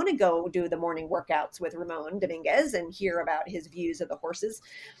cool. I want to go do the morning workouts with Ramon Dominguez and hear about his views of the horses.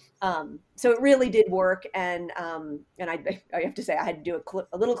 So it really did work. And I have to say, I had to do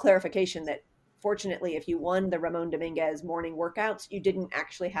a little clarification that, fortunately, if you won the Ramon Dominguez morning workouts, you didn't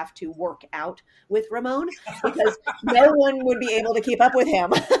actually have to work out with Ramon, because no one would be able to keep up with him.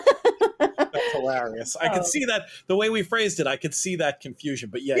 That's hilarious. I could see that the way we phrased it. I could see that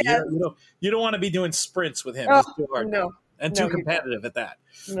confusion. But you don't want to be doing sprints with him. Oh, too hard. No. And too competitive at that.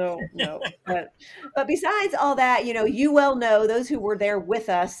 No. But besides all that, you well know, those who were there with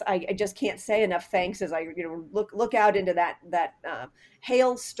us, I just can't say enough thanks as I look out into that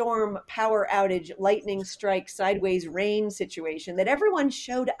hailstorm, power outage, lightning strike, sideways rain situation, that everyone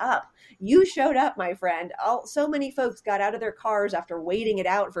showed up. You showed up, my friend. So many folks got out of their cars after waiting it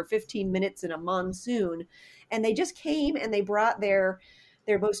out for 15 minutes in a monsoon, and they just came and they brought their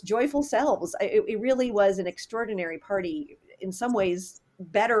most joyful selves. It really was an extraordinary party, in some ways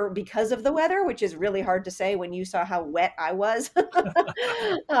better because of the weather, which is really hard to say when you saw how wet I was.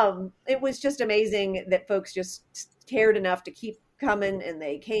 It was just amazing that folks just cared enough to keep coming, and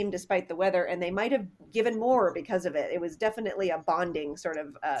they came despite the weather, and they might have given more because of it. It was definitely a bonding sort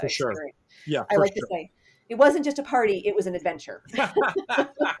of For sure. experience. Yeah, I for like to say it wasn't just a party, it was an adventure.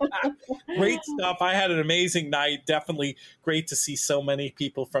 Great stuff. I had an amazing night. Definitely great to see so many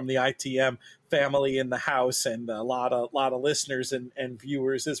people from the ITM family in the house, and a lot of listeners and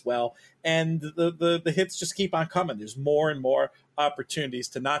viewers as well. And the hits just keep on coming. There's more and more opportunities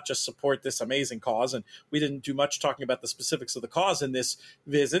to not just support this amazing cause. And we didn't do much talking about the specifics of the cause in this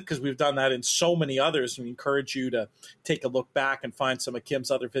visit, because we've done that in so many others. We encourage you to take a look back and find some of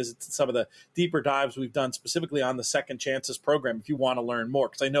Kim's other visits and some of the deeper dives we've done specifically on the Second Chances program if you want to learn more,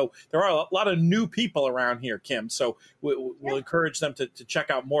 because I know there are a lot of new people around here, Kim. So we'll encourage them to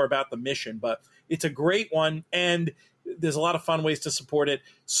check out more about the mission. But it's a great one, and there's a lot of fun ways to support it,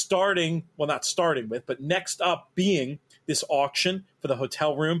 but next up being this auction for the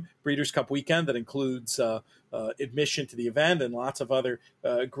hotel room Breeders' Cup weekend that includes admission to the event and lots of other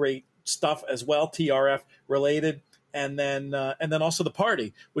great stuff as well, TRF related. And then also the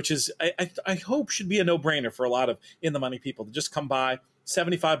party, which is I hope should be a no-brainer for a lot of in the money people to just come by.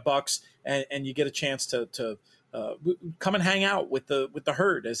 $75, and you get a chance to come and hang out with the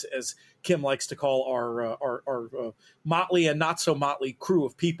herd, as Kim likes to call our motley and not so motley crew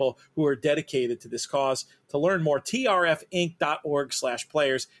of people who are dedicated to this cause. To learn more,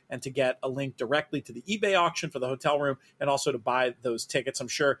 trfinc.org/players, and to get a link directly to the eBay auction for the hotel room, and also to buy those tickets. I'm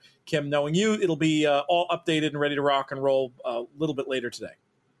sure, Kim, knowing you, it'll be all updated and ready to rock and roll a little bit later today.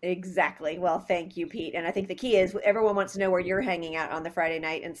 Exactly. Well, thank you, Pete. And I think the key is everyone wants to know where you're hanging out on the Friday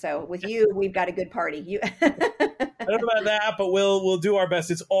night. And so with you, we've got a good party. I don't know about that, but we'll do our best.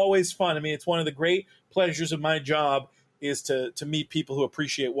 It's always fun. I mean, it's one of the great pleasures of my job is to meet people who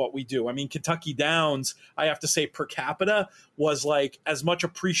appreciate what we do. I mean, Kentucky Downs, I have to say, per capita was like as much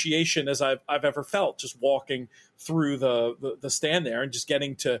appreciation as I've ever felt just walking through the stand there and just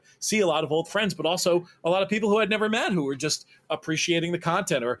getting to see a lot of old friends, but also a lot of people who I'd never met who were just appreciating the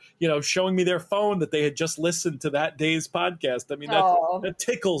content, or, showing me their phone that they had just listened to that day's podcast. I mean, that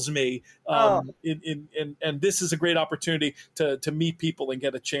tickles me. And this is a great opportunity to meet people and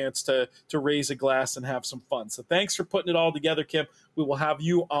get a chance to raise a glass and have some fun. So thanks for putting it all together, Kim. We will have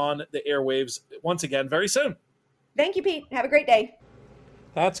you on the airwaves once again very soon. Thank you, Pete. Have a great day.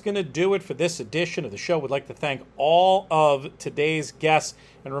 That's going to do it for this edition of the show. We'd like to thank all of today's guests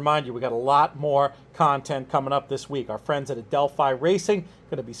and remind you we got a lot more content coming up this week. Our friends at Adelphi Racing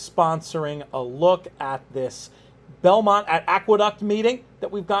going to be sponsoring a look at this Belmont at Aqueduct meeting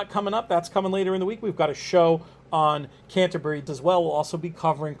that we've got coming up. That's coming later in the week. We've got a show on Canterbury as well. We'll also be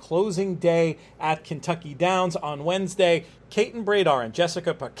covering closing day at Kentucky Downs on Wednesday. Caton Bradar and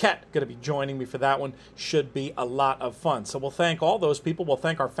Jessica Paquette going to be joining me for that one. Should be a lot of fun. So we'll thank all those people. We'll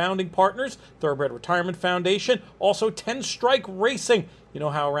thank our founding partners, Thoroughbred Retirement Foundation, also 10 Strike Racing. You know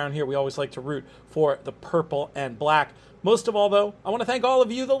how around here we always like to root for the purple and black. Most of all, though, I want to thank all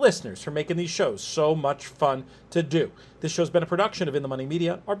of you, the listeners, for making these shows so much fun to do. This show's been a production of In the Money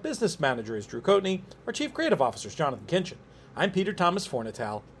Media. Our business manager is Drew Coatney. Our chief creative officer is Jonathan Kinchin. I'm Peter Thomas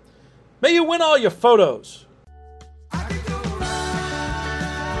Fornatale. May you win all your photos